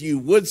even if you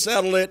would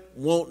settle it,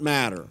 won't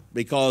matter,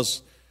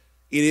 because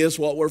it is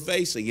what we're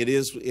facing.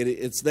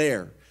 It's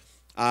there.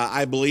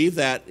 I believe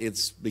that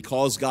it's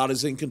because God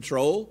is in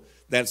control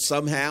that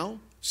somehow,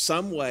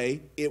 some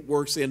way, it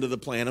works into the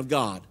plan of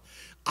God.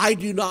 I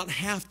do not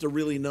have to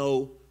really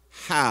know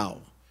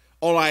how.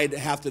 All I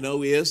have to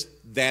know is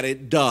that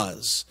it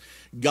does.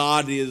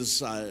 God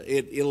is,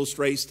 it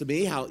illustrates to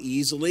me how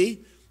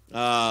easily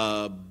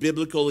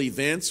biblical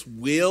events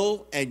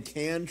will and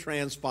can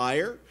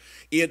transpire.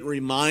 It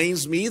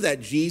reminds me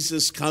that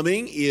Jesus'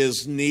 coming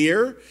is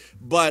near,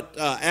 but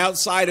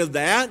outside of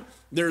that,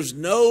 there's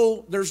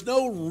no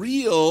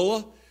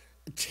real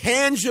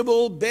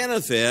tangible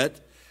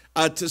benefit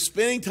to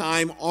spending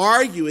time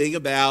arguing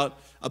about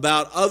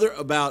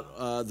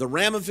the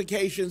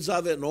ramifications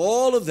of it and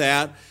all of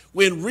that,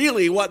 when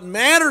really what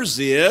matters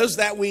is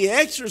that we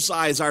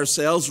exercise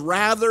ourselves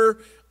rather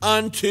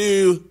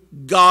unto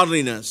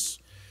godliness.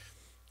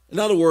 In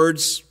other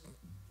words,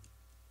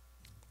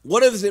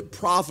 what does it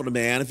profit a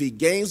man if he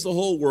gains the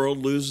whole world,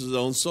 loses his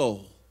own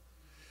soul?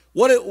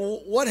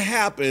 What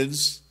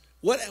happens?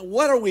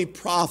 What are we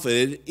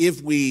profited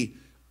if we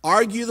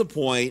argue the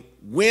point,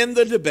 win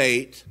the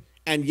debate,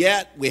 and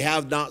yet we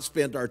have not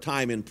spent our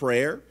time in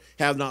prayer,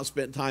 have not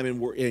spent time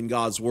in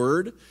God's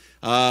Word?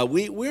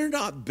 We're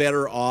not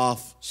better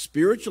off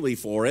spiritually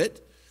for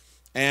it,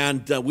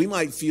 and we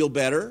might feel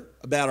better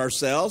about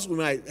ourselves. We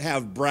might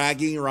have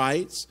bragging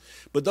rights,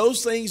 but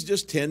those things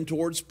just tend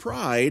towards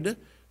pride,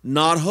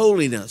 not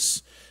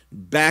holiness.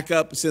 Back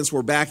up, since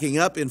we're backing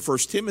up in 1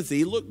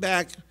 Timothy, look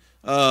back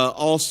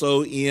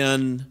also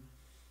in,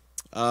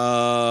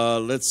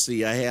 let's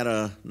see, I had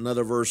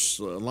another verse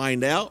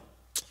lined out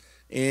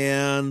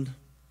and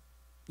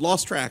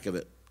lost track of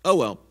it. Oh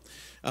well,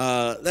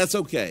 that's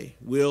okay.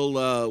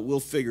 We'll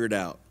figure it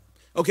out.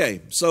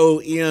 Okay,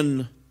 so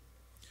in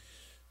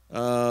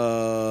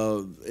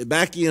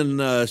back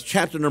in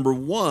chapter number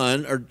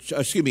 1, or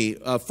excuse me,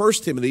 1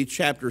 Timothy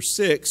chapter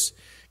 6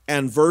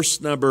 and verse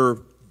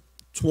number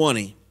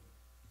 20.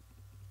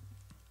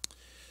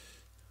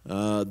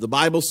 The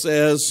Bible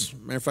says,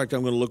 matter of fact,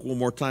 I'm going to look one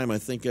more time. I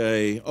think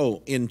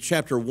in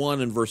chapter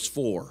 1 and verse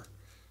 4.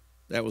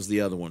 That was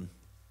the other one.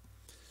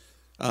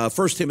 1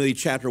 Timothy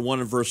chapter 1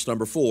 and verse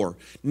number 4.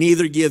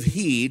 Neither give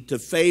heed to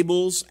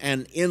fables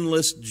and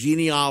endless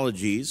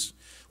genealogies,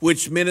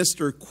 which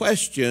minister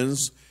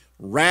questions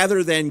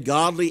rather than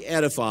godly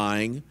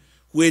edifying,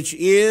 which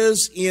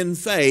is in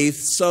faith,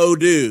 so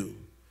do.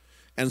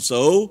 And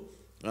so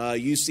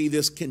you see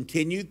this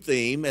continued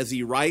theme as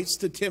he writes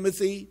to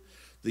Timothy,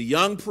 the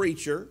young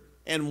preacher.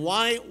 And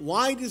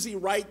why does he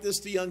write this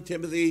to young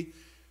Timothy?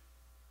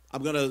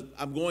 I'm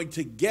going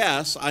to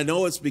guess, I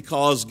know it's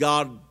because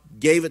God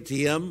gave it to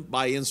him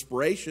by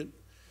inspiration,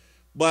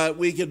 but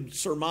we could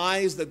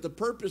surmise that the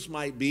purpose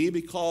might be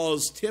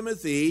because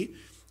Timothy,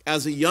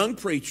 as a young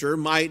preacher,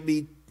 might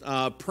be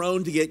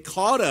prone to get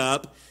caught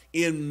up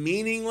in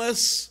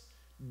meaningless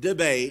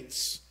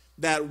debates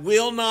that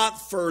will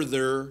not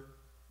further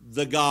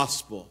the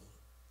gospel.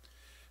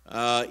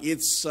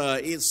 It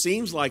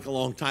seems like a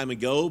long time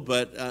ago,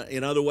 but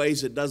in other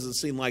ways it doesn't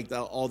seem like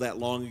all that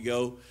long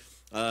ago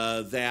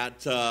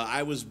that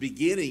I was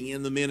beginning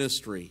in the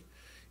ministry.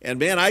 And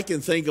man, I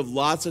can think of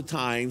lots of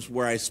times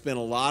where I spent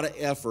a lot of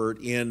effort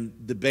in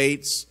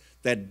debates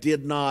that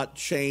did not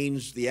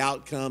change the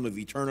outcome of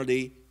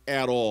eternity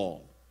at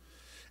all.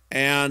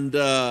 And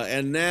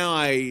now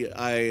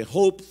I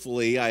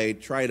hopefully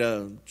try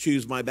to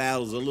choose my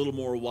battles a little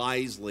more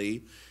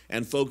wisely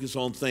and focus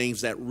on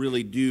things that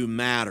really do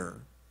matter.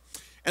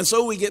 And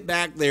so we get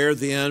back there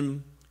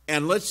then,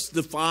 and let's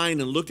define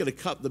and look at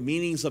the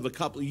meanings of a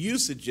couple of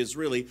usages,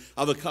 really,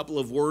 of a couple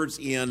of words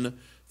in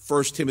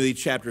 1 Timothy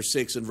chapter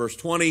 6 and verse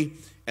 20,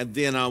 and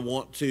then I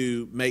want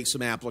to make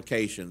some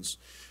applications.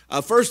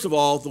 First of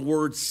all, the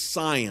word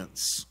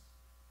science.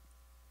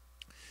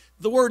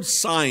 The word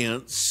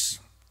science,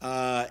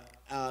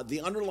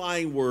 the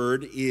underlying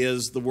word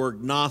is the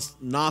word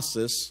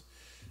gnosis.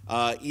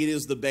 It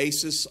is the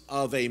basis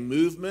of a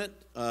movement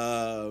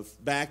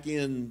back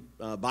in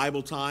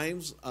Bible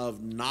times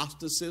of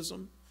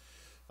Gnosticism.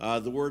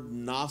 The word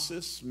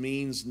gnosis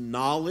means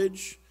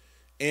knowledge,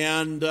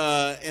 and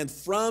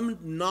from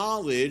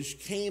knowledge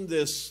came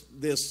this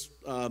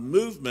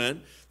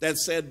movement that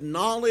said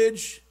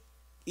knowledge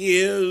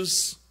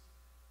is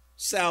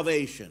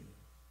salvation.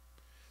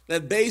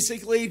 That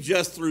basically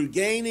just through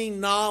gaining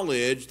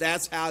knowledge,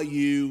 that's how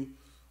you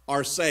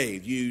are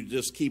saved. You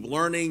just keep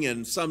learning,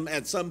 and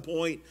at some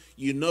point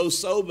you know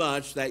so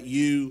much that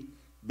you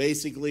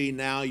basically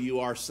now you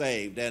are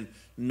saved, and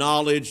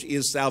knowledge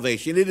is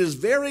salvation. It is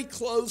very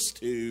close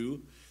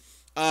to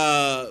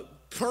a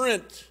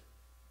current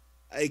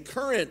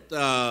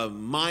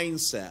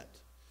mindset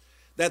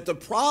that the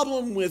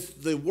problem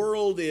with the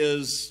world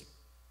is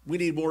we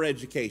need more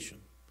education.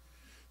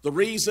 The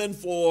reason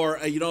for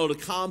to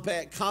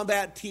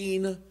combat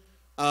teen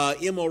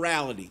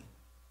immorality.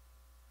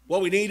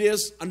 What we need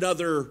is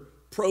another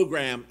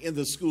program in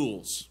the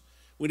schools.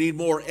 We need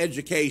more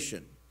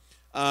education.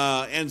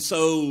 And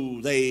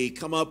so they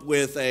come up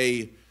with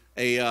an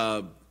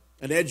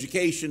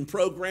education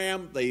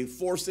program. They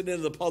force it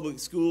into the public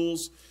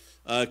schools.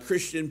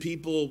 Christian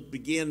people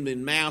begin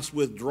en masse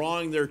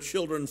withdrawing their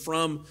children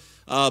from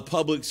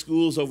public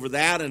schools over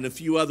that and a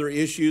few other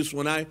issues.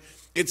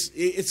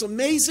 It's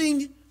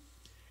amazing.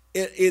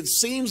 It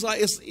seems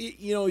like I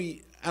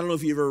don't know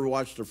if you've ever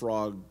watched a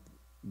frog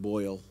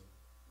boil.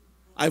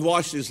 I've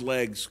watched his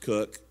legs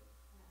cook.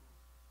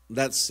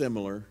 That's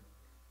similar.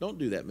 Don't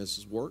do that,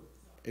 Mrs. Work.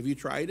 Have you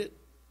tried it?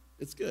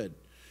 It's good.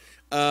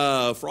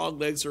 Frog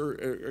legs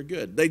are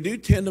good. They do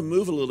tend to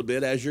move a little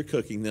bit as you're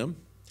cooking them,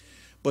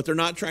 but they're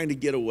not trying to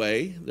get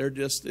away.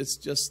 It's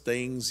just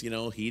things,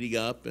 heating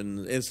up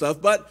and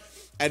stuff. But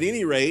at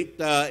any rate,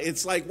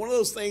 it's like one of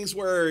those things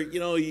where,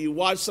 you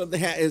watch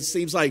something, it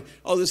seems like,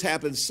 oh, this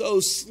happened so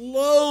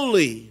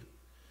slowly.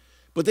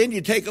 But then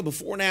you take a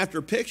before and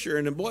after picture,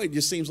 and boy, it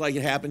just seems like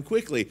it happened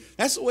quickly.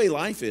 That's the way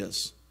life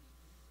is.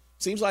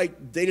 Seems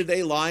like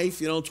day-to-day life,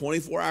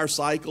 24-hour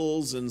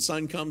cycles, and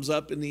sun comes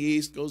up in the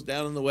east, goes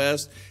down in the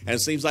west, and it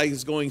seems like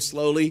it's going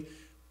slowly.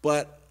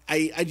 But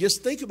I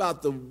just think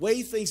about the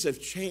way things have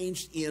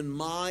changed in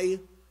my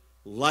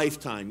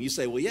lifetime. You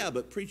say, well, yeah,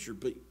 but preacher,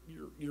 but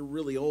you're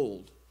really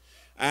old.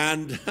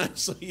 And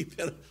so you've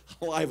been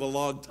alive a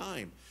long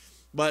time.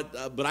 But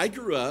I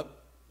grew up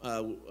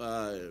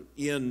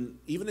even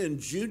in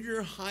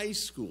junior high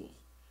school.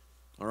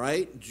 All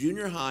right,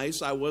 junior high,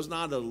 so I was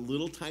not a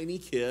little tiny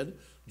kid.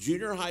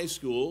 Junior high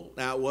school,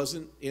 now it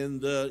wasn't in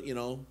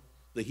the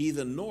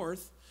heathen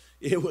north.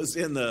 It was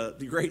in the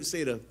great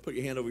state of, put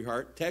your hand over your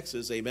heart,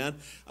 Texas, amen.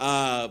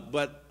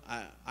 But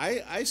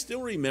I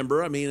still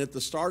remember, at the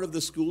start of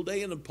the school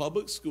day in the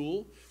public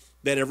school,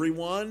 that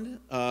everyone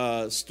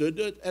stood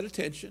at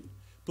attention,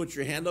 put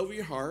your hand over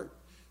your heart,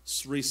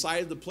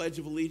 recited the Pledge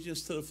of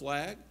Allegiance to the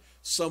flag.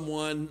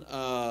 Someone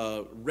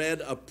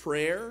read a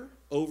prayer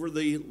over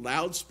the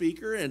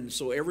loudspeaker, and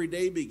so every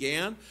day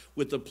began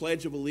with the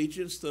Pledge of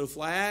Allegiance to the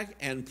flag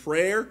and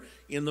prayer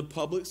in the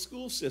public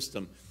school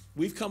system.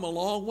 We've come a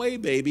long way,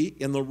 baby,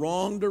 in the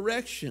wrong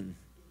direction.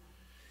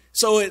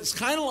 So it's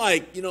kind of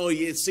like,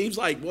 it seems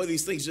like, boy,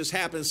 these things just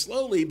happen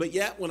slowly, but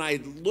yet when I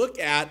look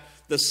at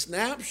the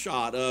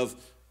snapshot of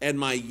and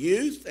my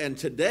youth and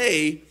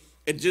today,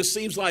 it just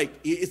seems like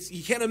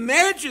you can't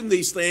imagine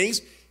these things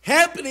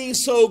happening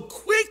so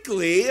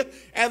quickly,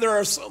 and there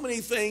are so many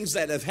things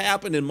that have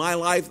happened in my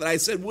life that I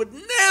said would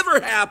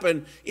never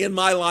happen in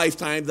my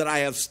lifetime that I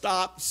have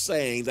stopped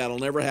saying that'll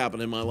never happen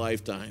in my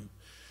lifetime,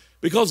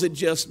 because it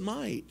just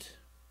might.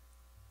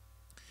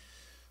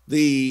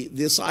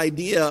 This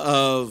idea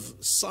of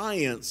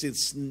science,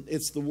 it's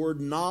the word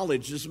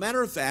knowledge. As a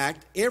matter of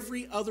fact,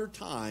 every other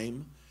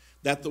time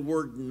that the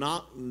word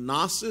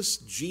gnosis,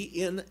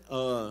 G-N-O-S-I-S,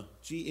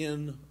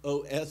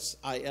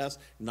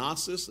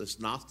 gnosis, that's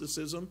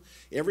Gnosticism,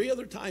 every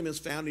other time it's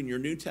found in your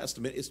New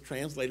Testament is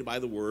translated by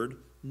the word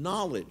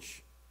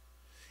knowledge.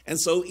 And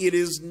so it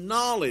is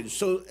knowledge.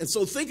 So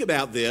think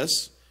about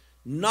this.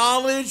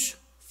 Knowledge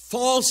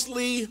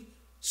falsely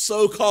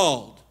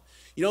so-called.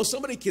 You know,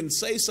 somebody can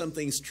say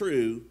something's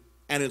true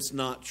and it's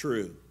not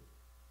true.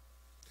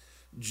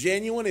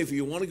 Genuine, if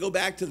you want to go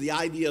back to the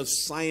idea of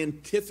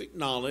scientific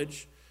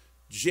knowledge,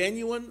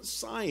 genuine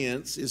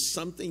science is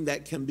something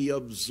that can be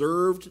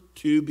observed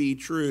to be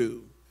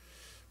true.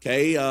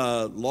 Okay,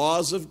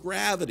 laws of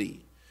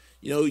gravity.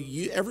 You know,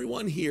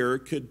 everyone here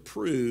could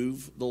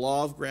prove the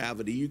law of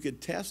gravity. You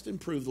could test and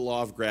prove the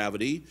law of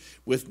gravity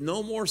with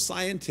no more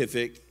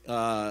scientific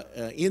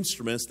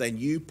instruments than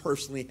you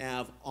personally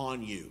have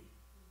on you.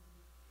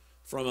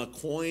 From a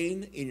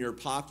coin in your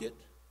pocket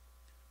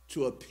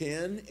to a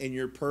pen in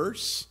your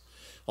purse,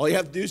 all you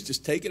have to do is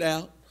just take it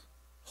out,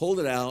 hold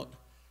it out,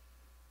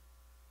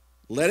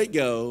 let it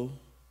go,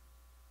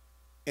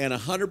 and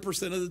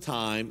 100% of the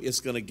time it's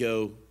going to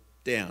go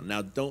down.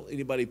 Now, don't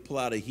anybody pull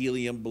out a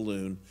helium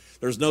balloon.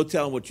 There's no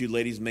telling what you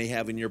ladies may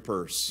have in your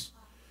purse.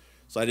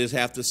 So I just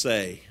have to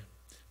say.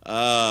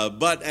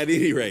 But at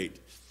any rate,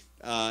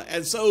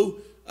 and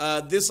so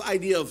this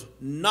idea of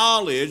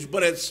knowledge,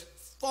 but it's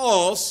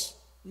false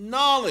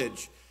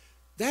knowledge.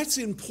 That's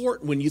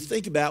important when you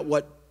think about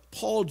what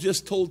Paul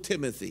just told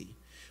Timothy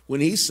when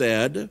he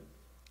said,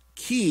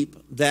 keep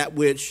that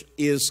which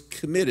is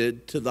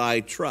committed to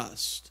thy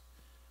trust,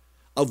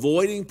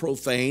 avoiding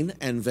profane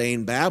and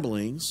vain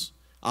babblings,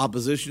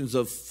 oppositions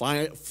of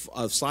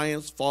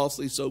science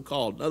falsely so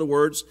called. In other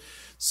words,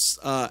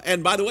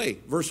 and by the way,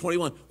 verse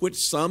 21, which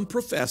some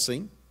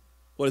professing,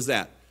 what is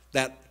that?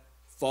 That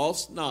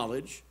false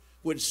knowledge,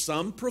 which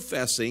some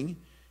professing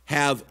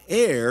have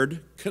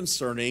erred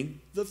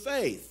concerning the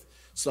faith.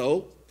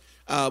 So,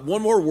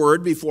 one more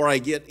word before I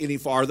get any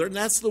farther, and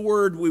that's the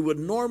word we would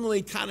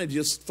normally kind of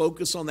just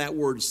focus on, that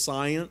word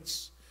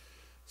science.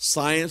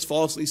 Science,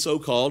 falsely so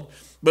called.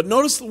 But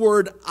notice the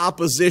word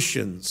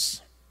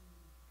oppositions.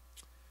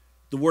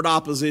 The word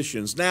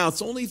oppositions. Now,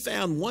 it's only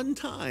found one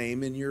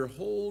time in your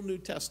whole New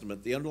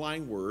Testament, the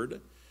underlying word.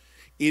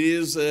 It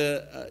is,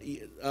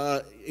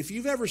 if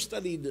you've ever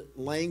studied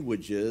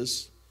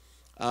languages,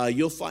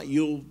 you'll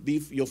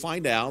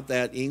find out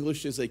that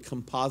English is a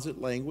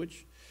composite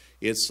language.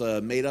 It's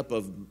made up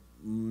of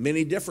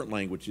many different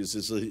languages.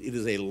 It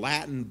is a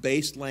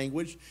Latin-based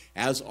language,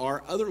 as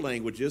are other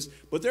languages.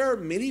 But there are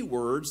many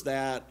words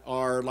that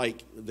are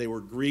like, they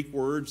were Greek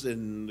words,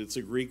 and it's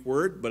a Greek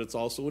word, but it's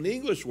also an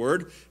English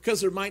word,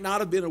 because there might not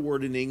have been a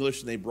word in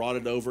English, and they brought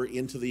it over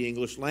into the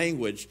English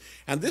language.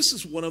 And this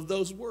is one of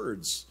those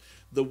words.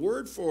 The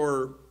word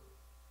for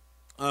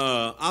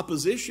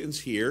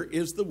oppositions here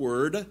is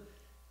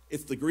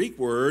it's the Greek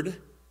word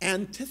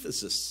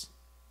antithesis.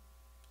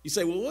 You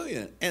say, well, wait a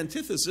minute,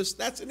 antithesis,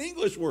 that's an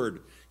English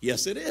word.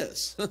 Yes, it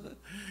is.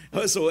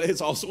 So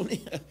it's also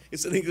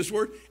it's an English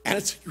word, and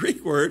it's a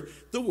Greek word,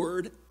 the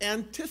word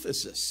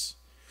antithesis.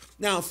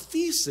 Now,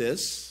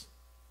 thesis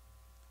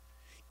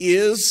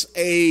is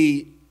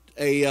a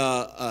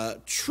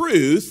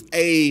truth,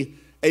 a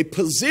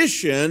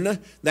position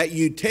that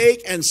you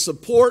take and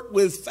support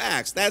with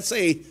facts. That's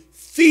a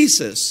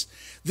thesis.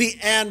 The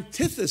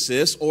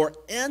antithesis or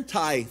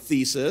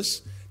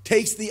antithesis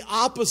takes the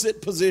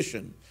opposite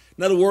position.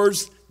 In other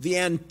words, the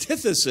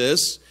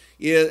antithesis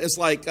is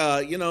like,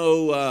 I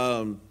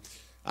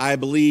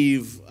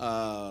believe,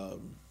 I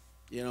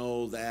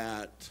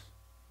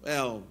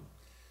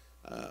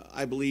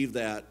believe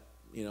that,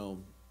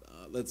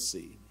 let's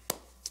see,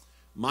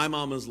 my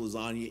mama's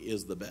lasagna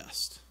is the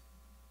best.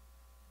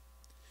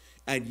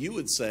 And you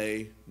would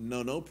say,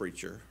 no,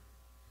 preacher.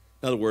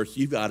 In other words,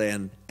 you've got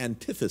an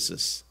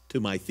antithesis to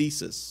my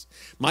thesis.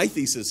 My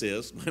thesis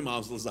is, my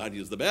mom's lasagna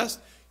is the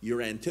best.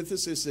 Your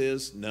antithesis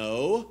is,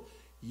 no,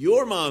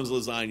 your mom's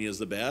lasagna is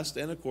the best.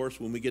 And of course,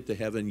 when we get to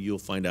heaven, you'll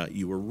find out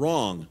you were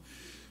wrong.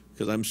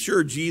 Because I'm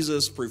sure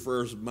Jesus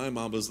prefers my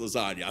mama's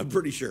lasagna. I'm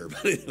pretty sure.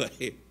 But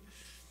anyway.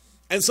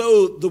 And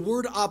so the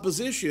word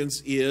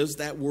oppositions is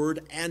that word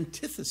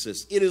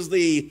antithesis. It is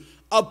the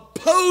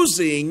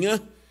opposing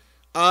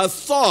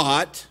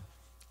thought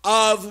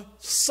of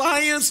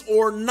science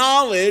or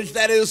knowledge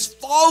that is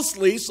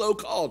falsely so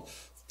called.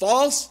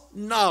 False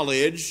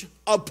knowledge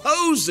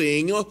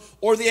opposing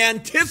or the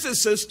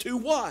antithesis to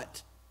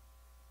what?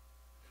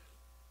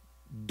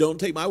 Don't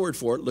take my word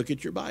for it. Look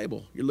at your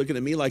Bible. You're looking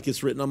at me like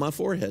it's written on my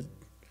forehead.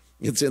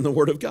 It's in the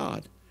Word of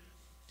God.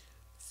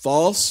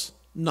 False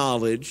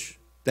knowledge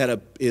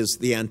that is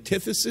the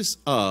antithesis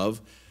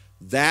of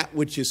that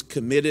which is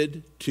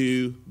committed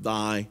to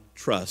thy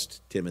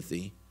trust,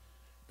 Timothy.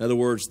 In other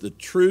words, the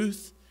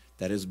truth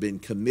that has been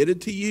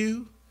committed to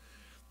you.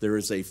 There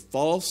is a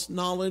false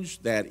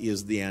knowledge that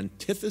is the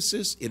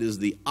antithesis. It is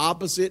the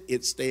opposite.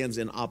 It stands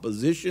in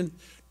opposition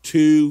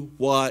to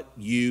what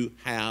you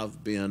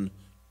have been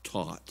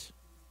taught.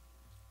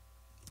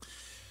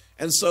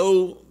 And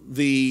so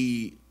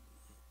the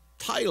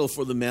title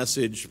for the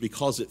message,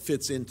 because it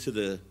fits into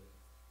the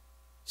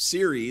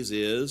series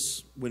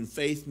is When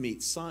Faith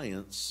Meets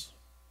Science.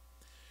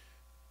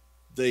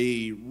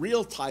 The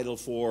real title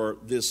for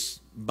this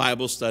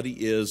Bible study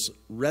is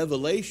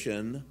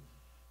Revelation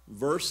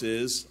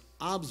versus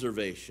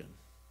Observation.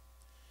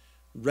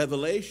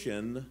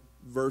 Revelation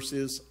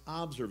versus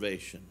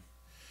observation.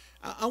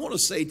 I want to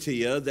say to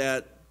you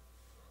that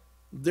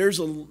there's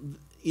in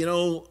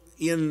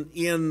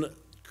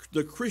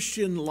the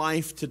Christian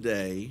life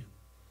today,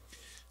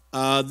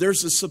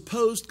 there's a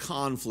supposed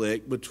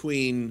conflict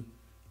between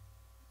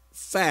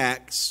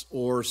facts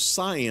or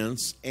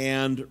science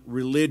and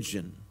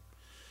religion.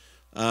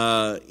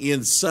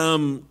 In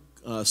some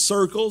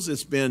circles,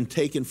 it's been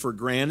taken for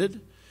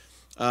granted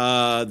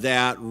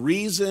that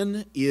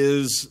reason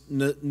is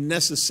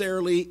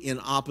necessarily in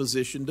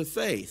opposition to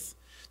faith,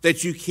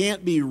 that you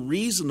can't be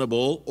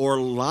reasonable or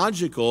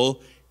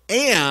logical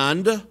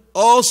and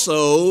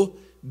also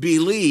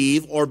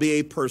believe or be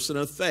a person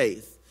of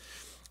faith.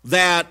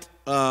 That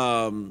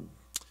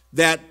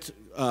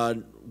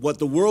what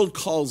the world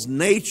calls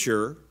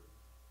nature,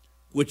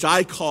 which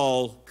I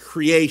call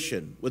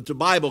creation, what the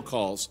Bible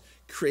calls,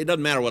 it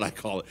doesn't matter what I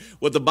call it,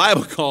 what the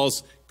Bible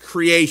calls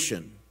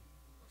creation.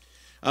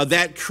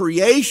 That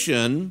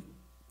creation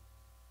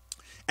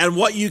and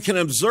what you can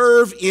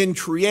observe in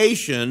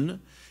creation,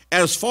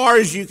 as far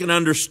as you can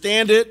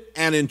understand it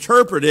and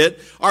interpret it,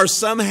 are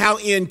somehow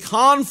in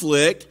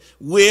conflict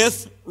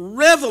with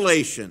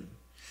revelation.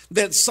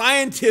 That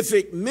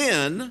scientific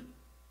men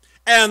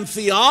and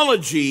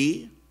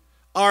theology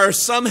are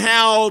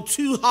somehow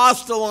two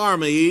hostile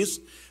armies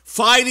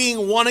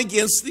fighting one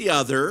against the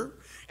other,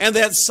 and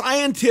that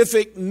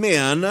scientific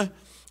men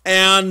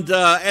and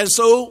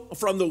so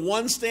from the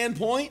one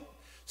standpoint,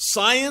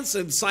 science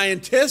and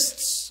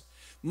scientists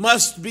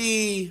must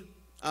be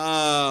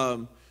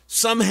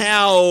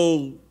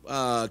somehow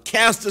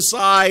cast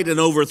aside and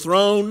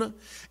overthrown,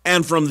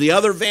 and from the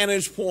other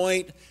vantage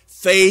point,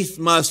 faith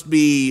must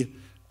be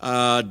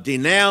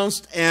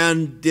denounced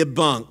and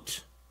debunked.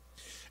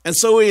 And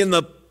so in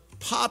the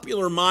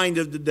popular mind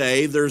of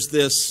today, there's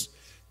this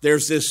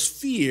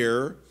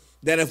fear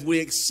that if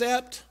we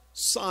accept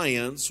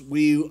science,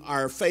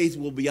 our faith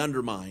will be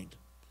undermined.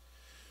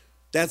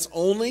 That's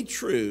only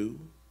true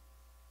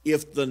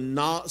if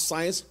the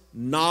science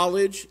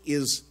knowledge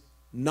is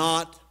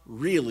not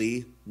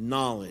really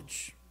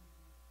knowledge.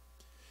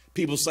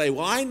 People say,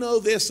 well, I know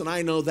this and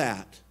I know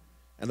that.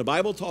 And the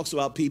Bible talks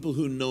about people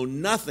who know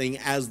nothing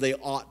as they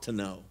ought to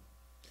know.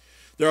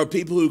 There are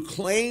people who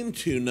claim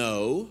to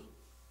know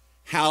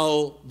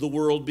how the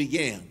world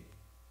began.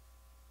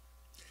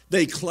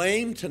 They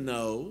claim to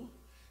know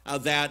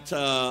that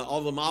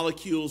all the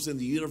molecules in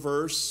the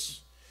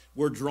universe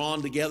were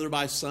drawn together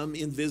by some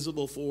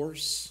invisible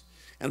force,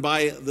 and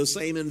by the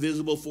same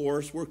invisible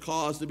force were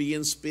caused to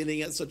begin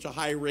spinning at such a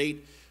high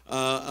rate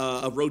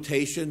of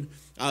rotation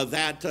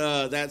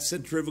that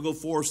centrifugal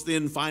force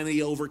then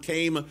finally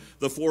overcame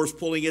the force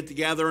pulling it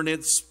together, and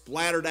it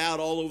splattered out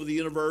all over the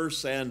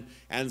universe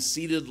and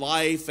seeded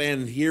life,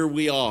 and here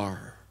we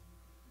are.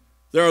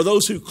 There are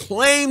those who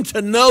claim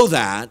to know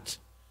that,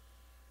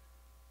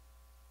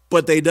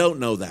 but they don't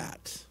know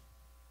that.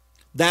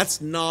 That's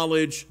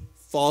knowledge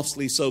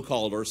falsely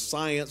so-called, or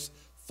science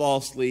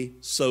falsely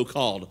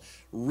so-called.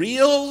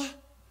 Real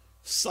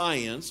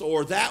science,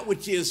 or that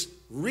which is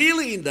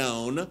really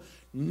known,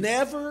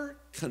 never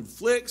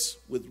conflicts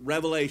with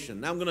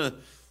revelation. Now I'm going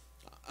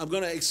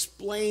to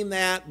explain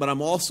that, but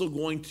I'm also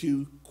going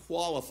to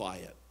qualify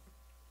it.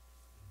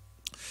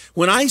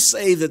 When I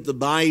say that the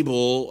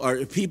Bible,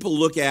 or people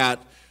look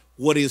at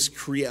what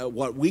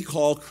we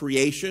call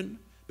creation,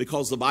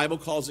 because the Bible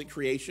calls it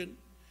creation,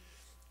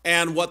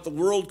 and what the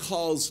world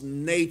calls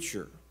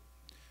nature.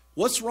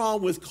 What's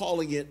wrong with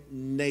calling it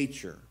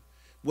nature?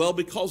 Well,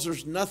 because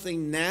there's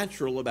nothing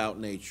natural about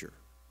nature.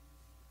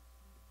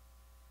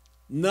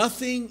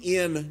 Nothing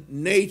in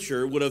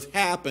nature would have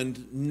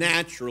happened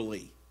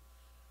naturally.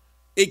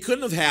 It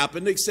couldn't have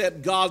happened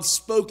except God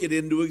spoke it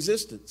into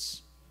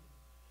existence.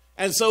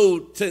 And so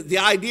the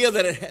idea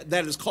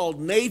that is called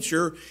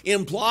nature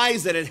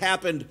implies that it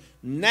happened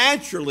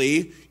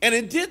naturally, and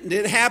it didn't.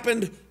 It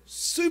happened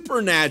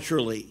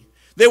supernaturally.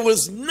 There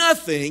was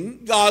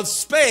nothing, God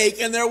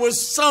spake, and there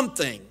was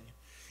something.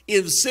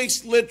 In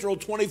 6 literal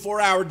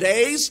 24-hour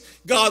days,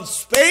 God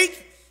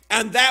spake,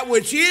 and that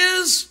which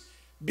is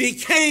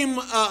became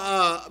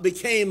life,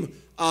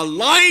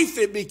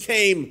 it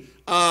became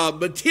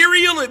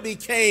material, it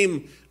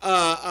became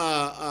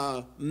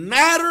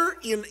matter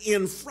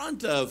in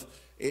front of,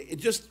 it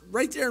just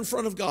right there in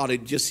front of God.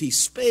 He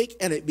spake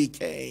and it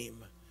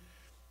became.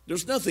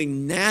 There's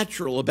nothing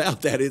natural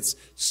about that. It's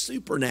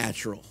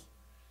supernatural.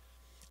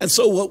 And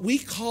so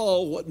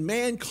what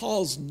man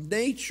calls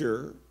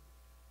nature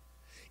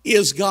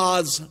is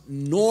God's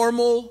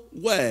normal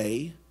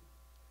way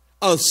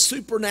of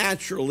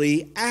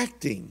supernaturally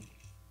acting.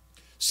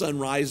 Sun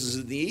rises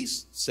in the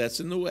east, sets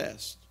in the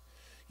west.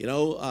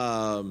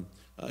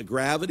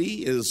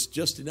 Gravity is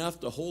just enough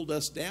to hold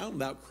us down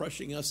without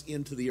crushing us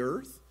into the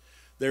earth.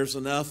 There's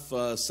enough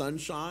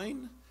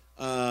sunshine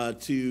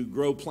to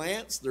grow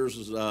plants.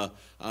 There's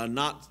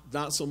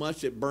not so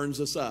much it burns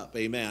us up.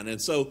 Amen.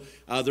 And so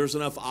there's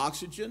enough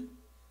oxygen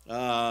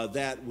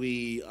that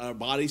our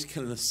bodies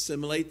can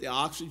assimilate the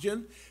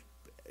oxygen.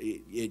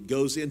 It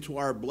goes into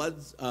our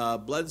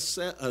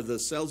the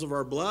cells of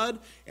our blood,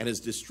 and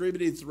is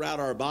distributed throughout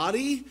our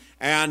body.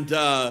 And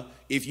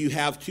if you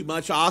have too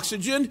much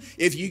oxygen,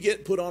 if you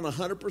get put on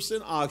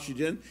 100%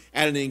 oxygen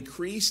at an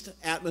increased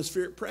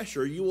atmospheric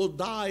pressure, you will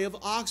die of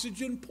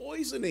oxygen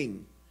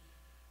poisoning.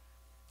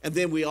 And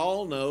then we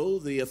all know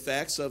the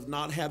effects of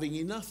not having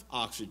enough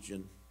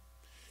oxygen.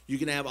 You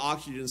can have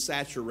oxygen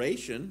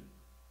saturation,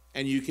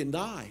 and you can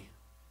die.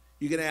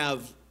 You can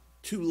have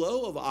too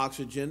low of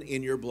oxygen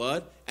in your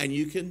blood, and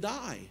you can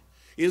die.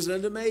 Isn't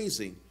it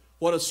amazing?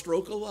 What a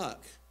stroke of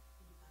luck.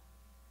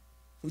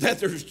 That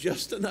there's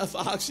just enough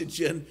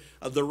oxygen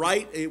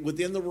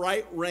within the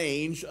right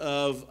range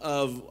of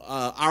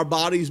our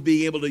bodies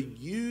being able to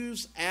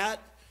use at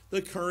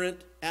the current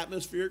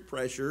atmospheric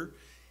pressure,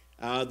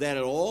 that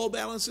it all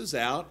balances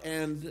out,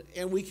 and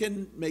we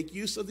can make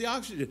use of the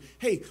oxygen.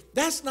 Hey,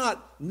 that's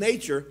not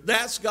nature.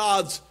 That's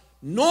God's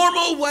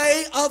normal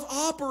way of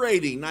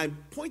operating. And I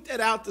point that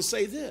out to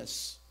say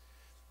this.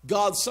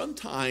 God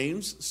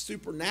sometimes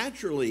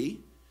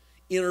supernaturally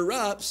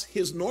interrupts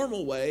his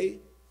normal way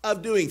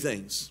of doing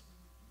things.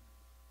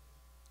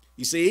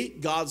 You see,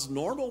 God's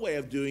normal way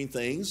of doing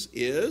things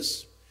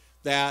is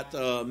that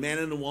a man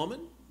and a woman,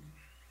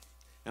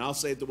 and I'll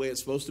say it the way it's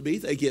supposed to be,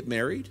 they get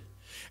married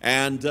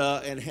and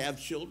have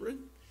children.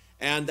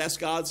 And that's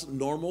God's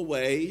normal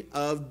way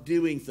of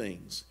doing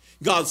things.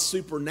 God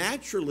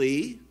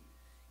supernaturally,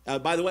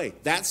 by the way,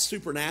 that's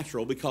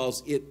supernatural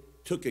because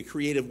it took a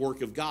creative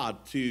work of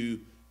God to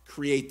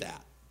create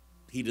that.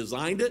 He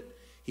designed it.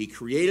 He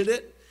created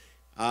it.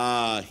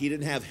 He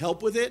didn't have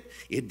help with it.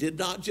 It did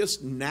not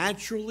just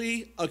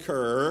naturally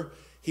occur.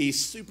 He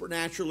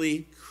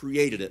supernaturally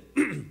created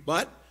it.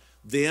 But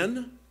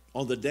then,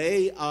 on the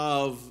day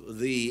of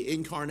the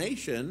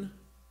incarnation,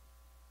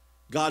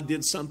 God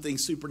did something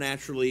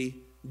supernaturally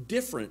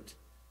different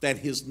than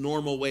his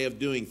normal way of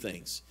doing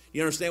things.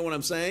 You understand what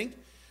I'm saying?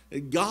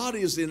 God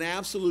is in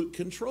absolute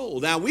control.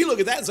 Now, we look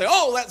at that and say,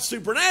 oh, that's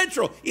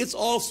supernatural. It's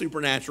all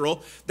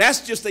supernatural.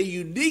 That's just a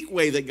unique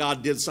way that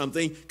God did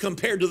something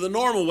compared to the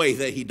normal way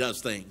that he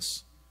does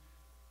things.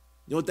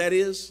 You know what that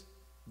is?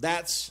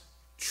 That's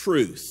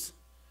truth.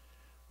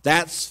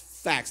 That's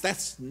facts.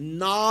 That's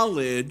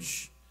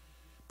knowledge.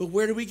 But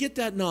where do we get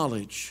that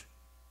knowledge?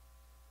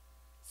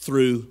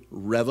 Through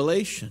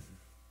revelation.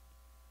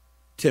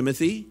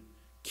 Timothy,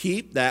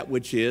 keep that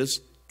which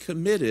is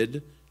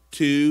committed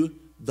to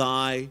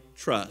thy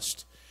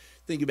trust.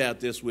 Think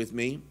about this with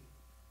me.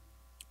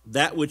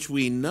 That which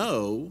we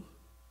know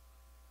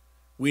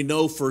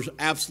for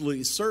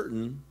absolutely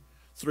certain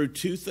through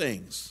two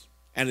things.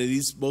 And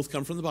these both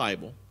come from the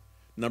Bible.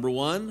 Number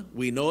one,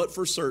 we know it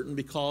for certain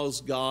because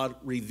God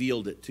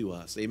revealed it to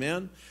us.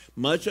 Amen?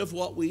 Much of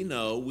what we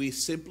know, we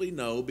simply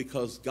know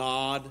because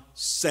God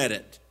said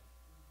it.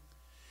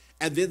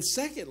 And then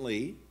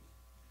secondly,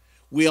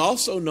 we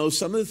also know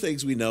some of the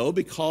things we know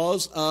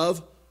because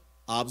of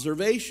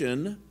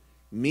observation,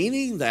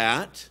 meaning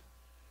that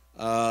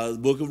the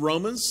book of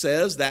Romans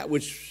says that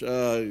which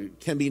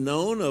can be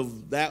known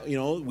of that,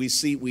 we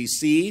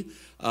see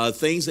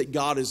things that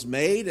God has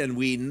made, and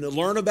we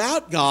learn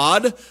about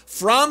God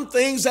from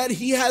things that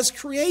he has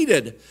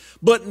created.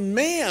 But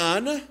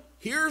man,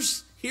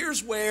 here's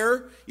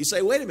where you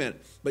say, wait a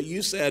minute, but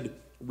you said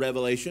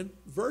revelation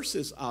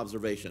versus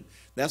observation.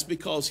 That's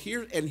because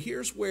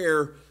here's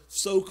where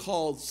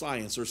so-called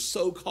science or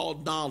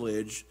so-called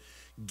knowledge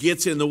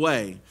gets in the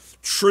way.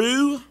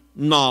 True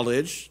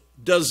knowledge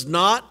does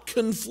not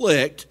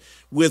conflict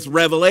with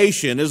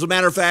revelation. As a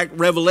matter of fact,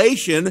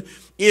 revelation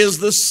is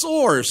the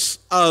source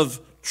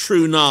of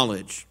true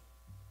knowledge.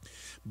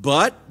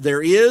 But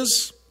there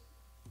is,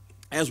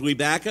 as we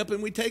back up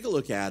and we take a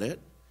look at it,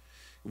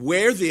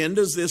 where then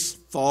does this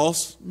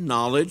false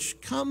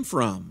knowledge come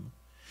from?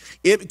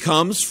 It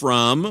comes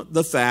from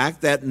the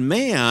fact that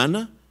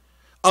man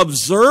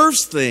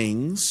observes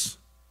things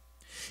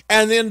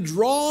and then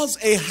draws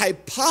a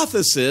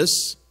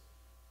hypothesis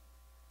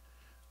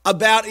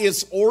about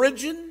its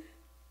origin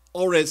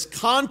or its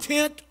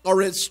content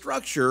or its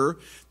structure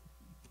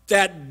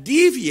that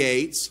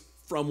deviates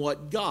from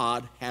what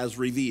God has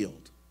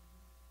revealed.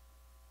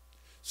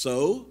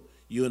 So,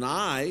 you and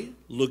I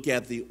look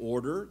at the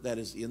order that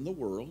is in the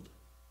world,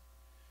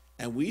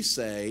 and we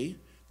say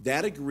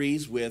that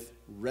agrees with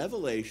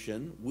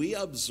revelation. We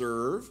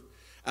observe,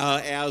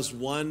 as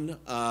one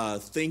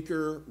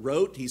thinker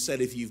wrote, he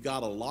said, if you've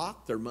got a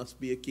lock, there must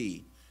be a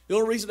key. The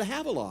only reason to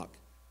have a lock.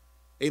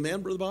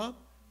 Amen, Brother Bob?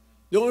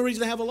 The only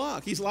reason to have a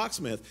lock, he's a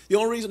locksmith. The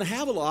only reason to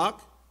have a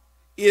lock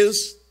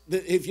is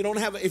that if you're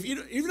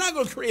not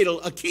going to create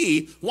a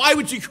key, why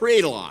would you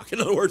create a lock?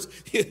 In other words,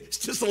 it's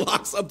just to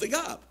lock something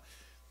up.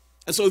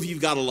 And so if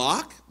you've got a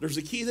lock, there's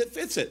a key that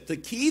fits it. The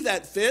key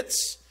that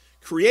fits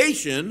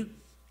creation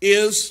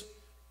is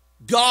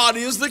God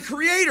is the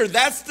creator.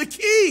 That's the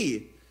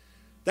key.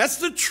 That's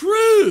the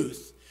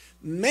truth.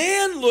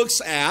 Man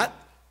looks at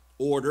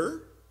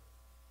order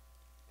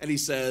and he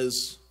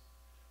says,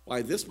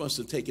 why, this must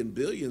have taken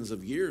billions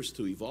of years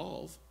to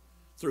evolve.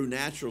 Through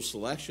natural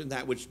selection,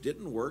 that which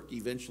didn't work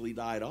eventually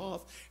died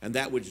off, and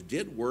that which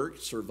did work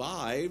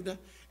survived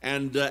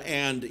and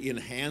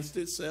enhanced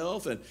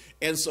itself.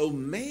 And so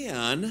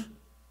man,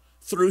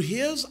 through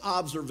his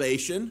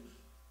observation,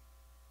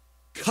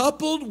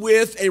 coupled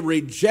with a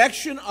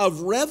rejection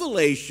of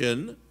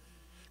revelation,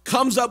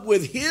 comes up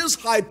with his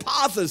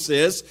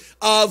hypothesis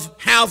of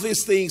how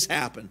these things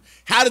happen.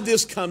 How did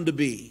this come to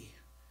be?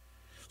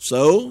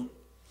 So,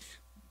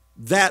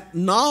 that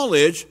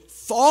knowledge,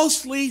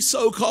 falsely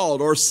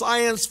so-called, or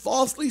science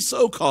falsely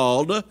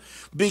so-called,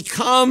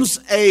 becomes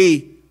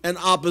an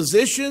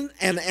opposition,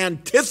 an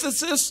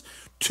antithesis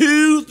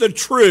to the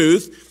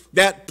truth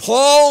that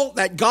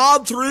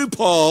God through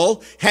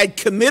Paul had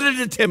committed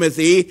to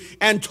Timothy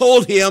and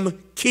told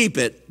him, keep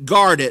it,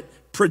 guard it,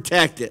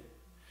 protect it.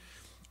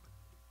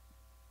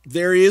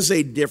 There is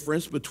a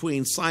difference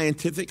between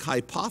scientific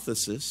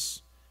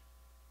hypothesis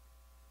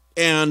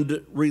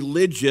and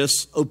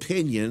religious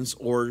opinions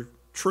or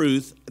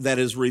truth that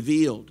is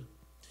revealed.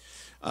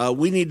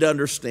 We need to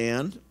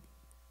understand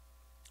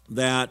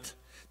that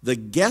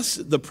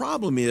the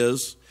problem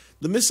is,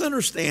 the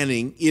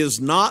misunderstanding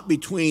is not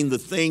between the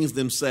things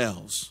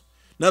themselves.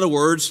 In other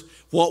words,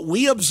 what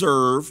we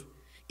observe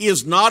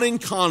is not in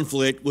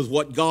conflict with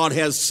what God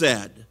has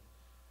said.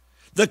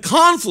 The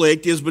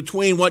conflict is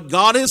between what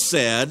God has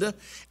said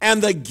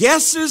and the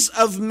guesses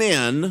of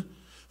men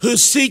who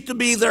seek to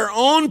be their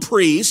own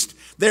priest,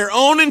 their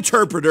own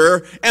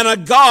interpreter, and a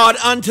God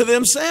unto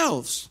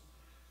themselves.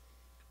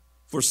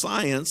 For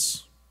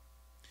science,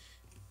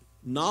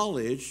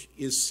 knowledge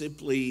is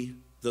simply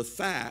the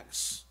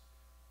facts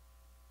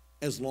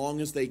as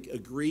long as they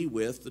agree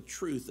with the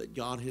truth that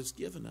God has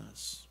given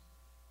us.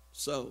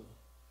 So,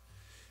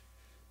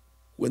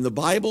 when the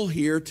Bible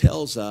here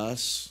tells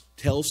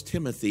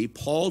Timothy,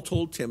 Paul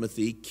told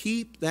Timothy,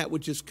 keep that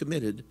which is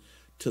committed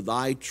to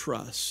thy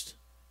trust,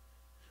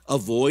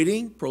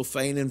 avoiding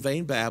profane and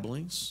vain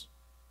babblings.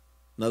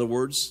 In other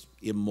words,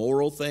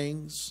 immoral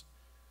things,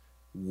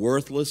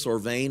 worthless or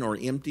vain or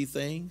empty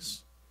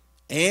things,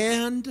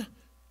 and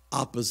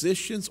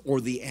oppositions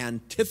or the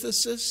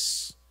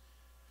antithesis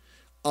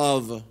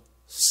of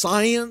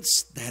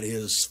science that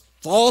is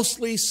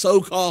falsely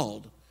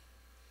so-called.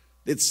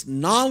 It's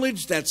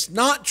knowledge that's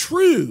not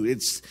true.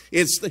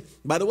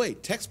 By the way,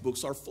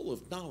 textbooks are full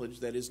of knowledge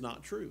that is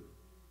not true.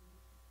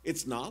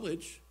 It's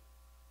knowledge,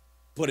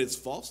 but it's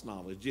false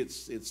knowledge.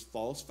 It's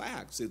false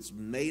facts. It's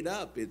made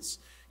up. It's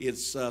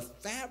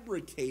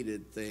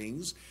fabricated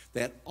things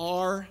that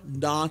are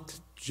not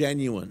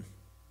genuine.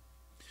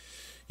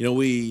 You know,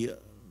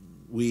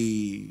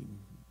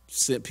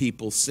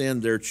 people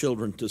send their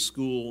children to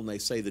school and they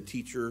say the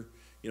teacher,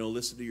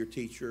 listen to your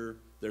teacher.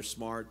 They're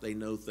smart. They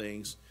know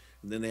things.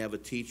 And then they have a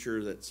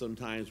teacher that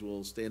sometimes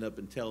will stand up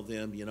and tell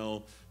them,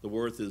 the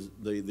earth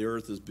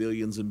is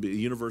billions and the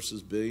universe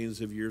is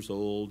billions of years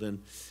old,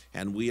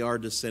 and we are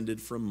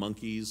descended from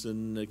monkeys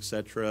and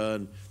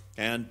etc.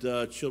 And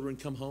children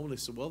come home and they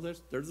say, well,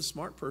 they're the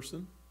smart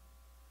person.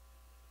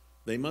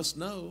 They must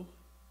know.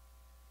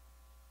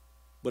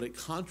 But it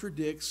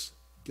contradicts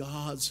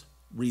God's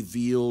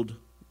revealed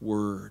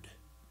word.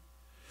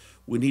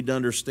 We need to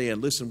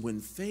understand, listen,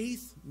 when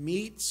faith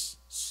meets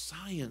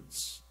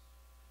science,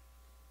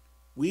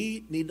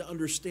 we need to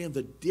understand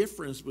the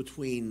difference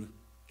between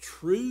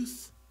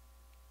truth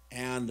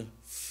and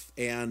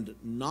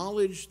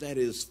knowledge that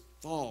is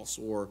false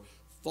or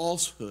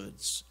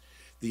falsehoods.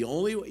 The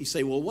only way, you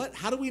say, well,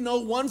 how do we know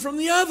one from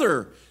the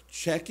other?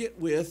 Check it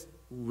with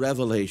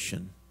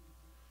revelation.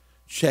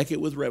 Check it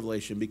with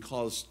revelation,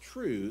 because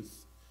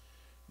truth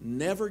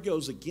never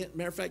goes against.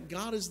 Matter of fact,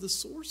 God is the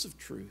source of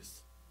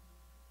truth.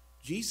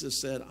 Jesus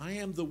said, I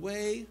am the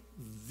way,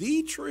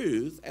 the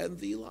truth, and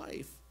the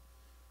life.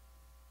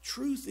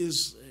 Truth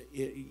is,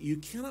 you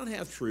cannot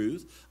have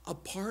truth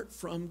apart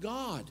from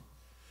God.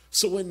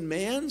 So when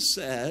man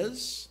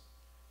says,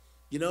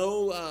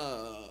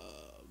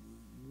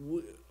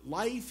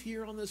 life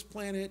here on this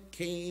planet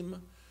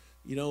came,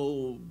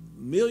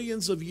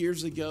 millions of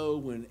years ago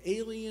when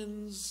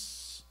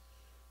aliens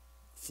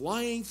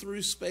flying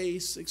through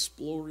space,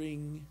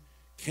 exploring,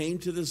 came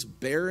to this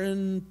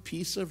barren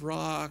piece of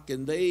rock,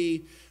 and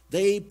they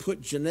put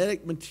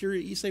genetic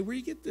material. You say, where do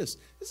you get this?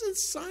 This is in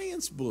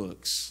science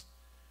books.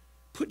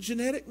 Put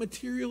genetic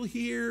material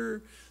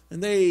here,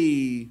 and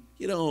they,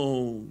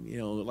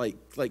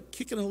 like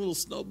kicking a little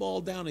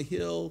snowball down a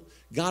hill,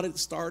 got it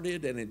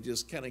started, and it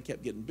just kind of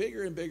kept getting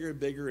bigger and bigger and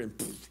bigger, and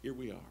poof, here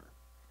we are.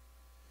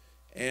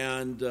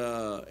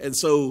 And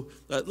so,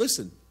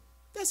 listen,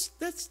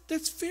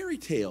 that's fairy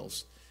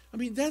tales. I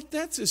mean,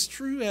 that's as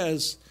true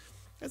as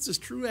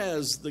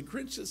the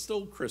Grinch that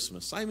stole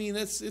Christmas. I mean,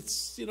 it's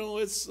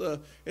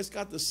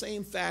got the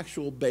same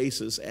factual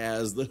basis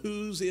as the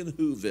Who's in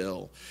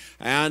Whoville,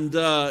 and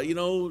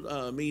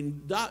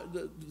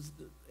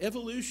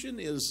evolution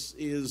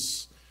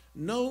is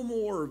no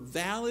more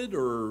valid,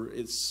 or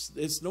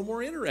it's no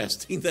more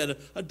interesting than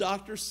a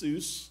Dr.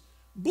 Seuss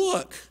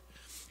book.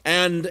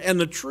 And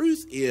the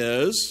truth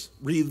is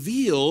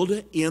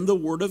revealed in the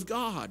Word of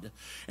God.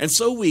 And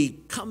so we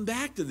come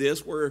back to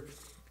this where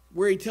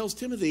he tells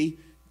Timothy,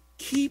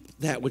 keep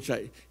that which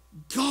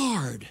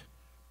guard,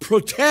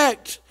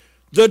 protect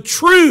the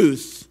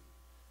truth.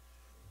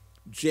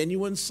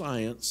 Genuine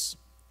science,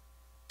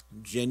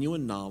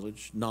 genuine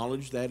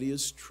knowledge that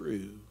is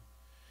true,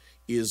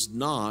 is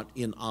not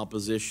in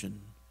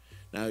opposition.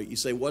 Now you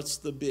say, what's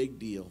the big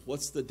deal?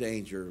 What's the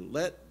danger?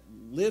 Let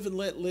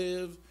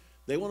live.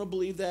 They want to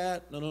believe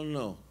that?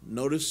 No.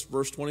 Notice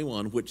verse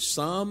 21, which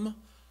some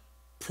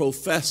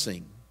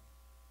professing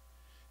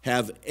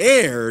have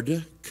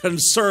erred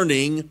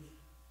concerning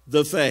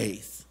the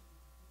faith.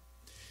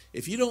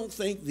 If you don't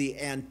think the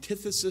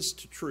antithesis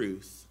to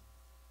truth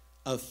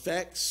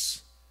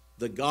affects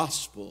the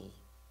gospel,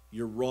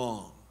 you're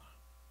wrong.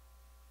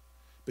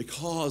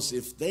 Because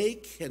if they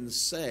can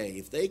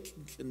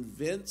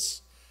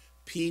convince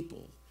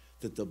people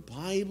that the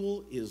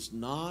Bible is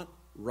not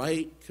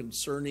right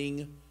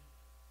concerning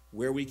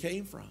where we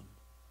came from,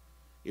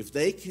 if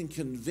they can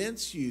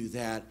convince you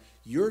that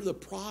you're the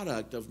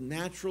product of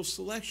natural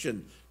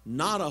selection,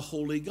 not a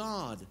holy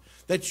God,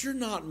 that you're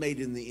not made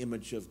in the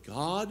image of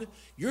God,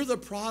 you're the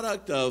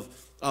product of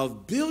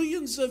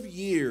billions of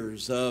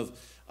years of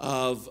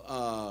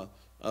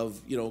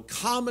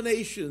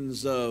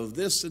combinations of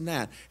this and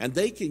that, and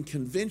they can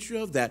convince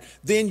you of that,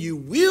 then you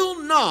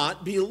will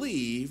not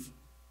believe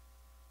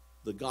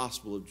the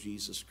gospel of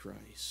Jesus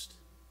Christ.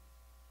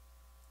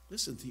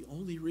 Listen, the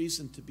only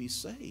reason to be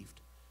saved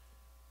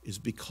is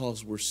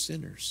because we're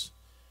sinners.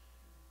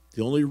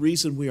 The only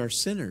reason we are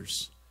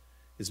sinners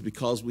is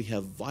because we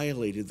have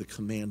violated the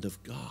command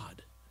of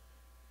God.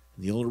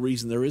 And the only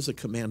reason there is a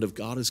command of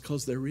God is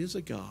because there is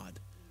a God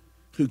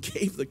who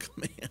gave the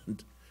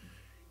command.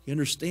 You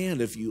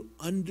understand, if you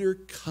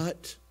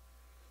undercut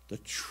the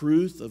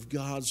truth of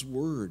God's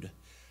word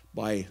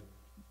by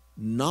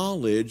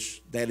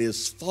knowledge that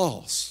is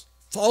false,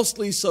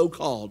 falsely so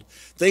called,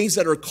 things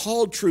that are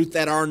called truth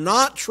that are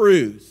not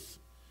truth,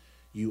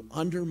 you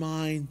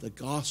undermine the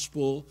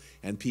gospel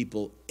and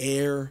people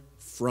err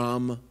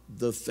from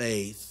the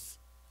faith.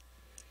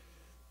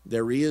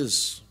 There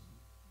is,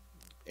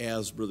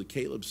 as Brother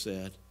Caleb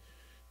said,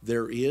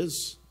 there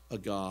is a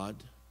God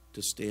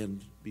to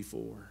stand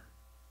before.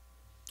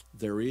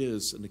 There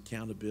is an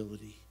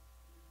accountability.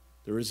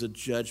 There is a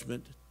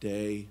judgment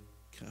day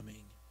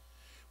coming.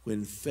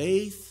 When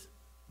faith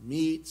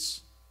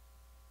meets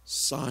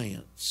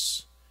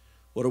science,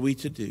 what are we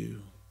to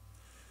do?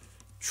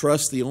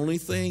 Trust the only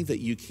thing that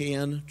you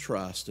can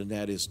trust, and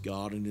that is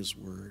God and His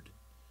Word.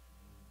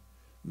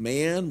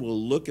 Man will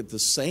look at the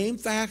same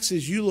facts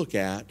as you look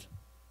at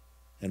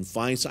and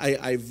find.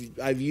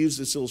 I've used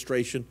this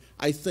illustration.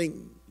 I think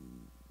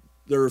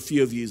there are a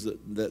few of you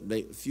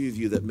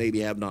that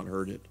maybe have not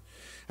heard it.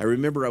 I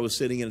remember I was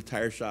sitting in a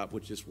tire shop,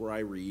 which is where I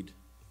read.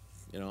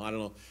 I don't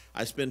know.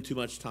 I spent too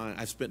much time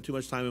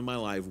in my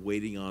life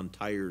waiting on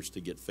tires to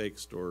get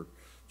fixed or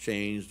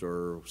changed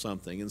or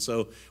something. And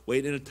so,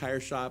 waiting in a tire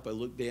shop, I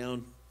looked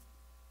down,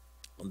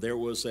 and there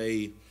was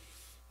a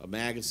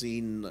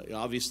magazine.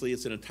 Obviously,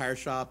 it's in a tire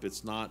shop.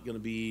 It's not going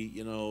to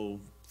be,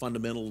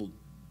 fundamental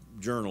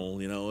journal.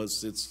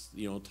 It's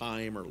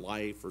Time or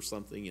Life or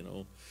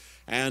something.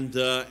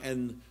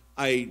 And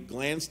I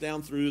glanced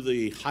down through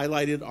the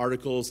highlighted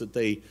articles that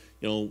they,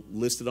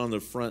 listed on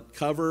the front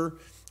cover,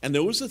 and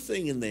there was a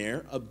thing in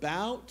there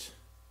about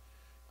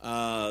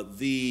down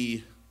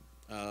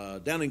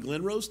in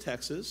Glen Rose,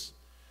 Texas,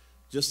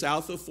 just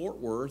south of Fort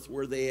Worth,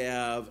 where they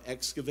have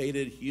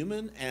excavated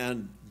human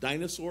and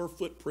dinosaur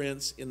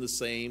footprints in the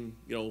same,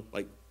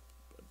 like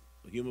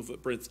human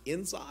footprints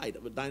inside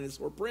of a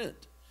dinosaur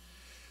print.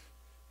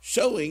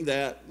 Showing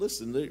that,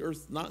 listen, the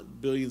Earth's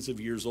not billions of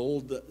years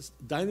old.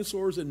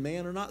 Dinosaurs and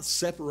man are not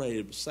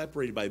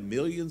separated by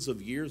millions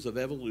of years of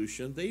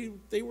evolution.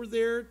 They were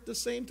there at the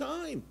same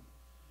time.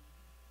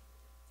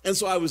 And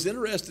so I was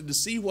interested to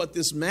see what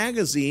this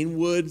magazine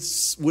would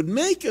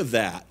make of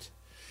that.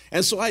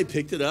 And so I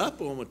picked it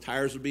up when my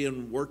tires were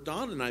being worked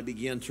on, and I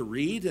began to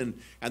read. And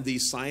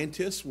these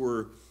scientists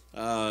were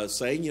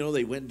saying,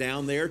 they went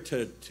down there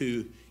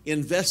to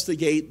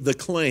investigate the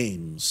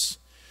claims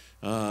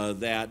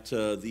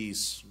that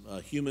these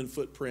human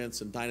footprints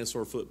and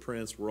dinosaur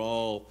footprints were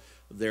all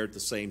there at the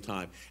same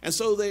time. And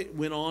so they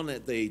went on.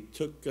 They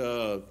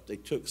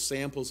took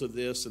samples of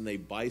this, and they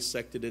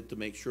bisected it to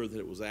make sure that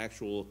it was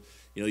actual.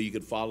 You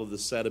could follow the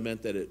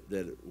sediment, that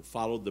it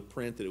followed the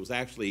print, that it was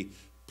actually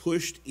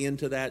pushed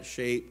into that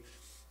shape,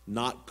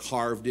 not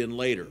carved in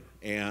later,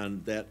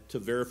 and that to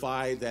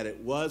verify that it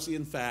was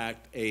in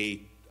fact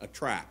a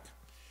track.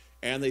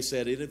 And they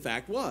said it in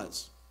fact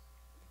was.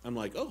 I'm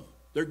like, oh,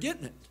 they're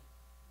getting it.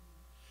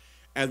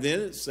 And then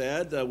it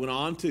said, went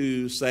on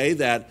to say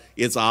that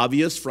it's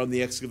obvious from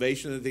the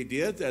excavation that they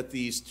did that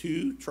these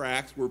two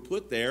tracks were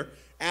put there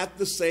at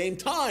the same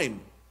time.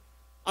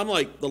 I'm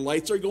like, the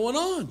lights are going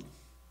on.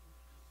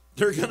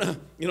 They're gonna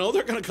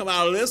come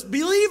out of this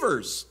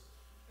believers.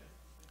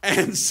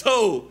 And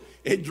so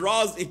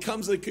it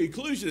comes to a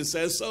conclusion. It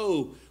says,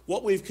 so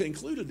what we've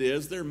concluded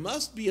is there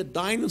must be a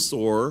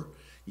dinosaur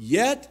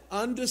yet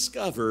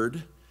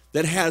undiscovered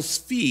that has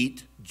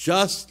feet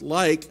just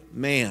like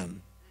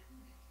man.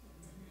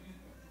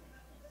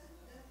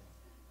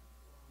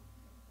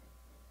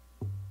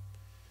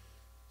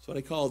 It's what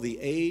I call the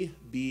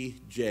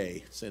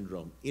ABJ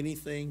syndrome.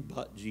 Anything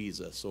but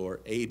Jesus, or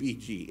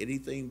ABG,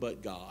 anything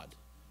but God.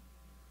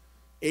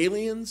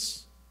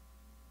 Aliens,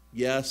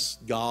 yes.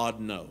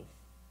 God, no.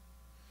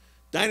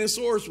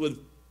 Dinosaurs with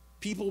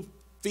people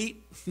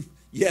feet,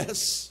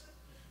 yes.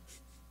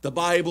 The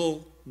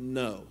Bible,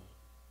 no.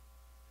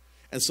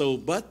 And so,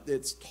 but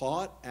it's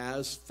taught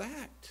as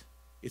fact.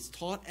 It's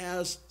taught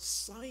as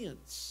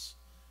science.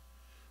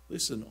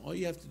 Listen, all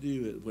you have to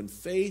do is when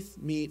faith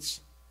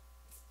meets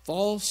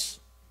false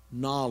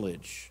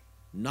knowledge,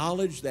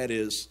 knowledge that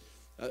is,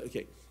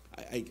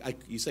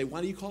 you say, why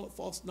do you call it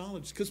false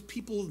knowledge? Because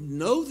people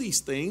know these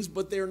things,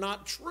 but they're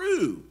not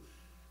true.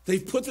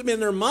 They've put them in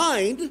their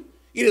mind.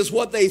 It is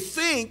what they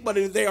think,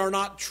 but they are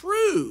not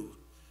true.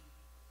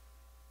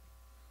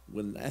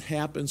 When that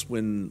happens,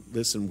 when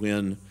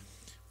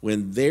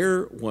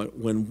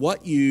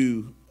what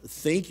you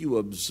think you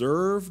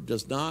observe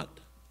does not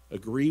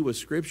agree with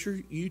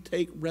Scripture, you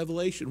take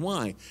revelation.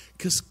 Why?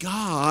 Because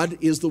God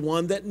is the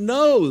one that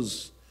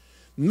knows.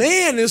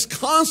 Man is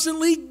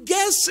constantly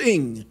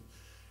guessing.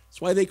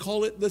 That's why they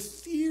call it the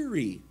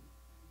theory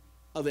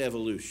of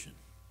evolution.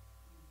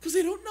 Because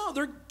they don't know.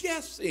 They're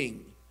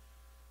guessing.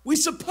 We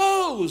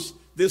suppose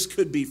this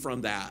could be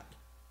from that.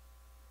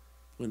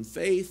 When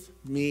faith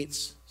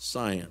meets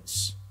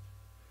science,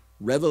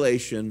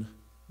 revelation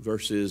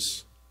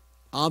versus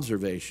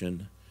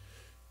observation,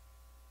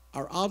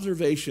 our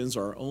observations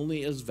are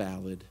only as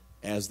valid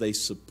as they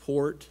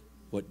support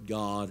what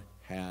God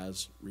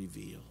has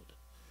revealed.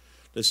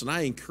 Listen,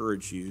 I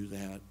encourage you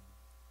that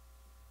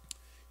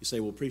you say,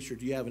 well, preacher,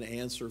 do you have an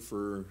answer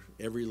for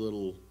every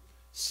little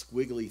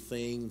squiggly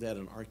thing that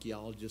an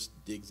archaeologist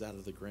digs out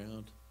of the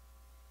ground?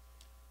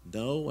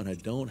 No, and I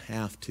don't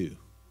have to.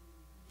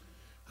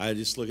 I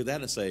just look at that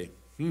and say,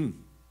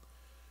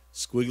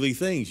 squiggly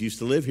things used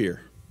to live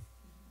here.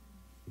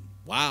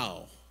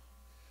 Wow.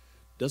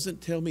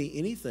 Doesn't tell me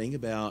anything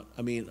about,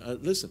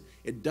 listen,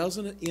 it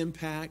doesn't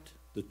impact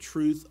the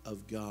truth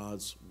of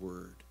God's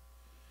word.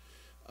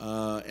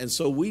 And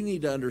so we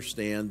need to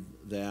understand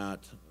that,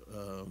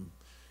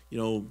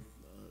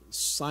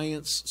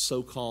 science,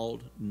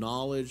 so-called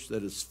knowledge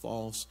that is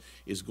false,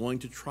 is going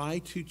to try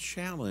to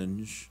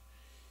challenge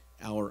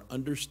our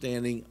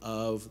understanding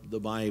of the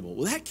Bible.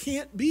 Well, that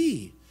can't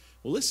be.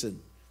 Well,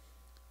 listen,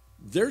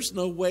 there's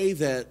no way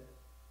that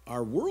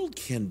our world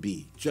can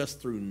be just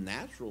through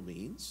natural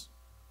means,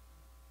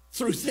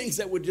 through things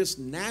that would just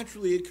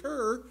naturally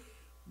occur.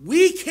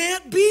 We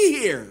can't be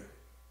here.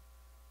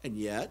 And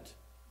yet,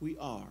 we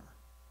are.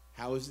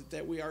 How is it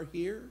that we are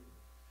here?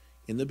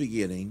 In the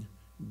beginning,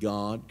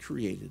 God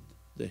created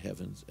the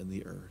heavens and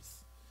the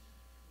earth.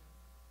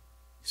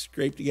 He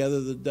scraped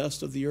together the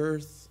dust of the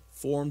earth,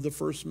 formed the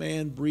first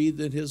man,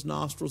 breathed in his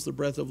nostrils the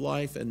breath of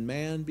life, and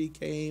man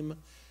became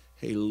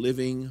a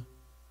living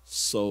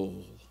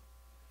soul.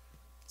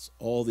 It's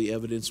all the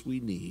evidence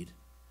we need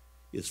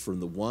is from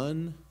the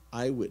one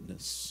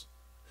eyewitness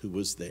who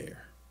was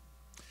there.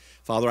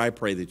 Father, I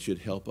pray that you'd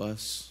help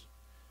us.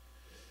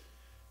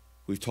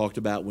 We've talked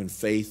about when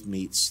faith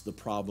meets the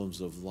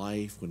problems of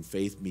life, when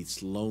faith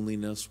meets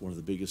loneliness, one of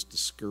the biggest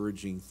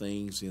discouraging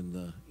things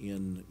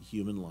in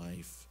human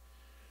life.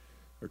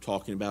 We're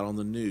talking about on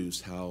the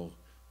news how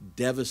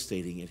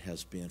devastating it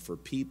has been for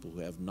people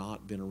who have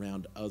not been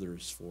around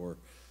others for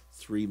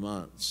 3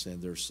 months, and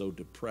they're so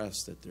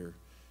depressed that they're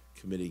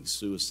committing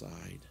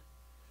suicide.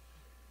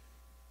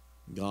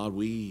 God,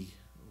 we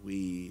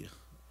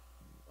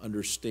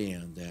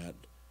understand that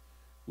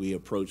we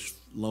approach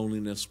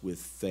loneliness with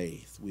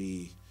faith.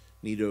 We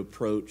need to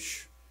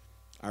approach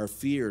our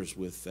fears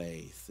with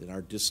faith and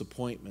our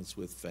disappointments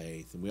with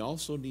faith. And we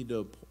also need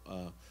to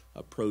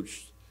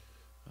approach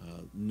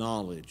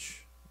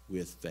knowledge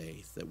with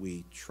faith, that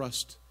we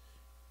trust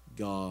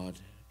God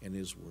and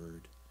His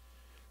Word.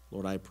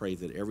 Lord, I pray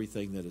that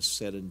everything that is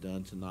said and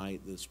done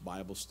tonight, this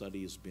Bible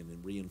study has been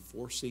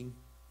reinforcing,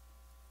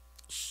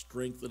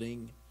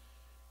 strengthening,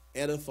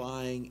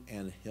 edifying,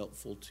 and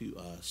helpful to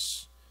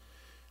us.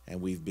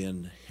 And we've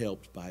been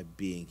helped by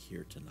being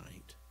here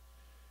tonight.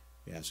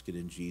 We ask it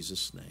in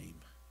Jesus' name.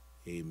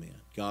 Amen.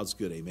 God's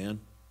good. Amen.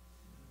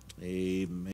 Amen.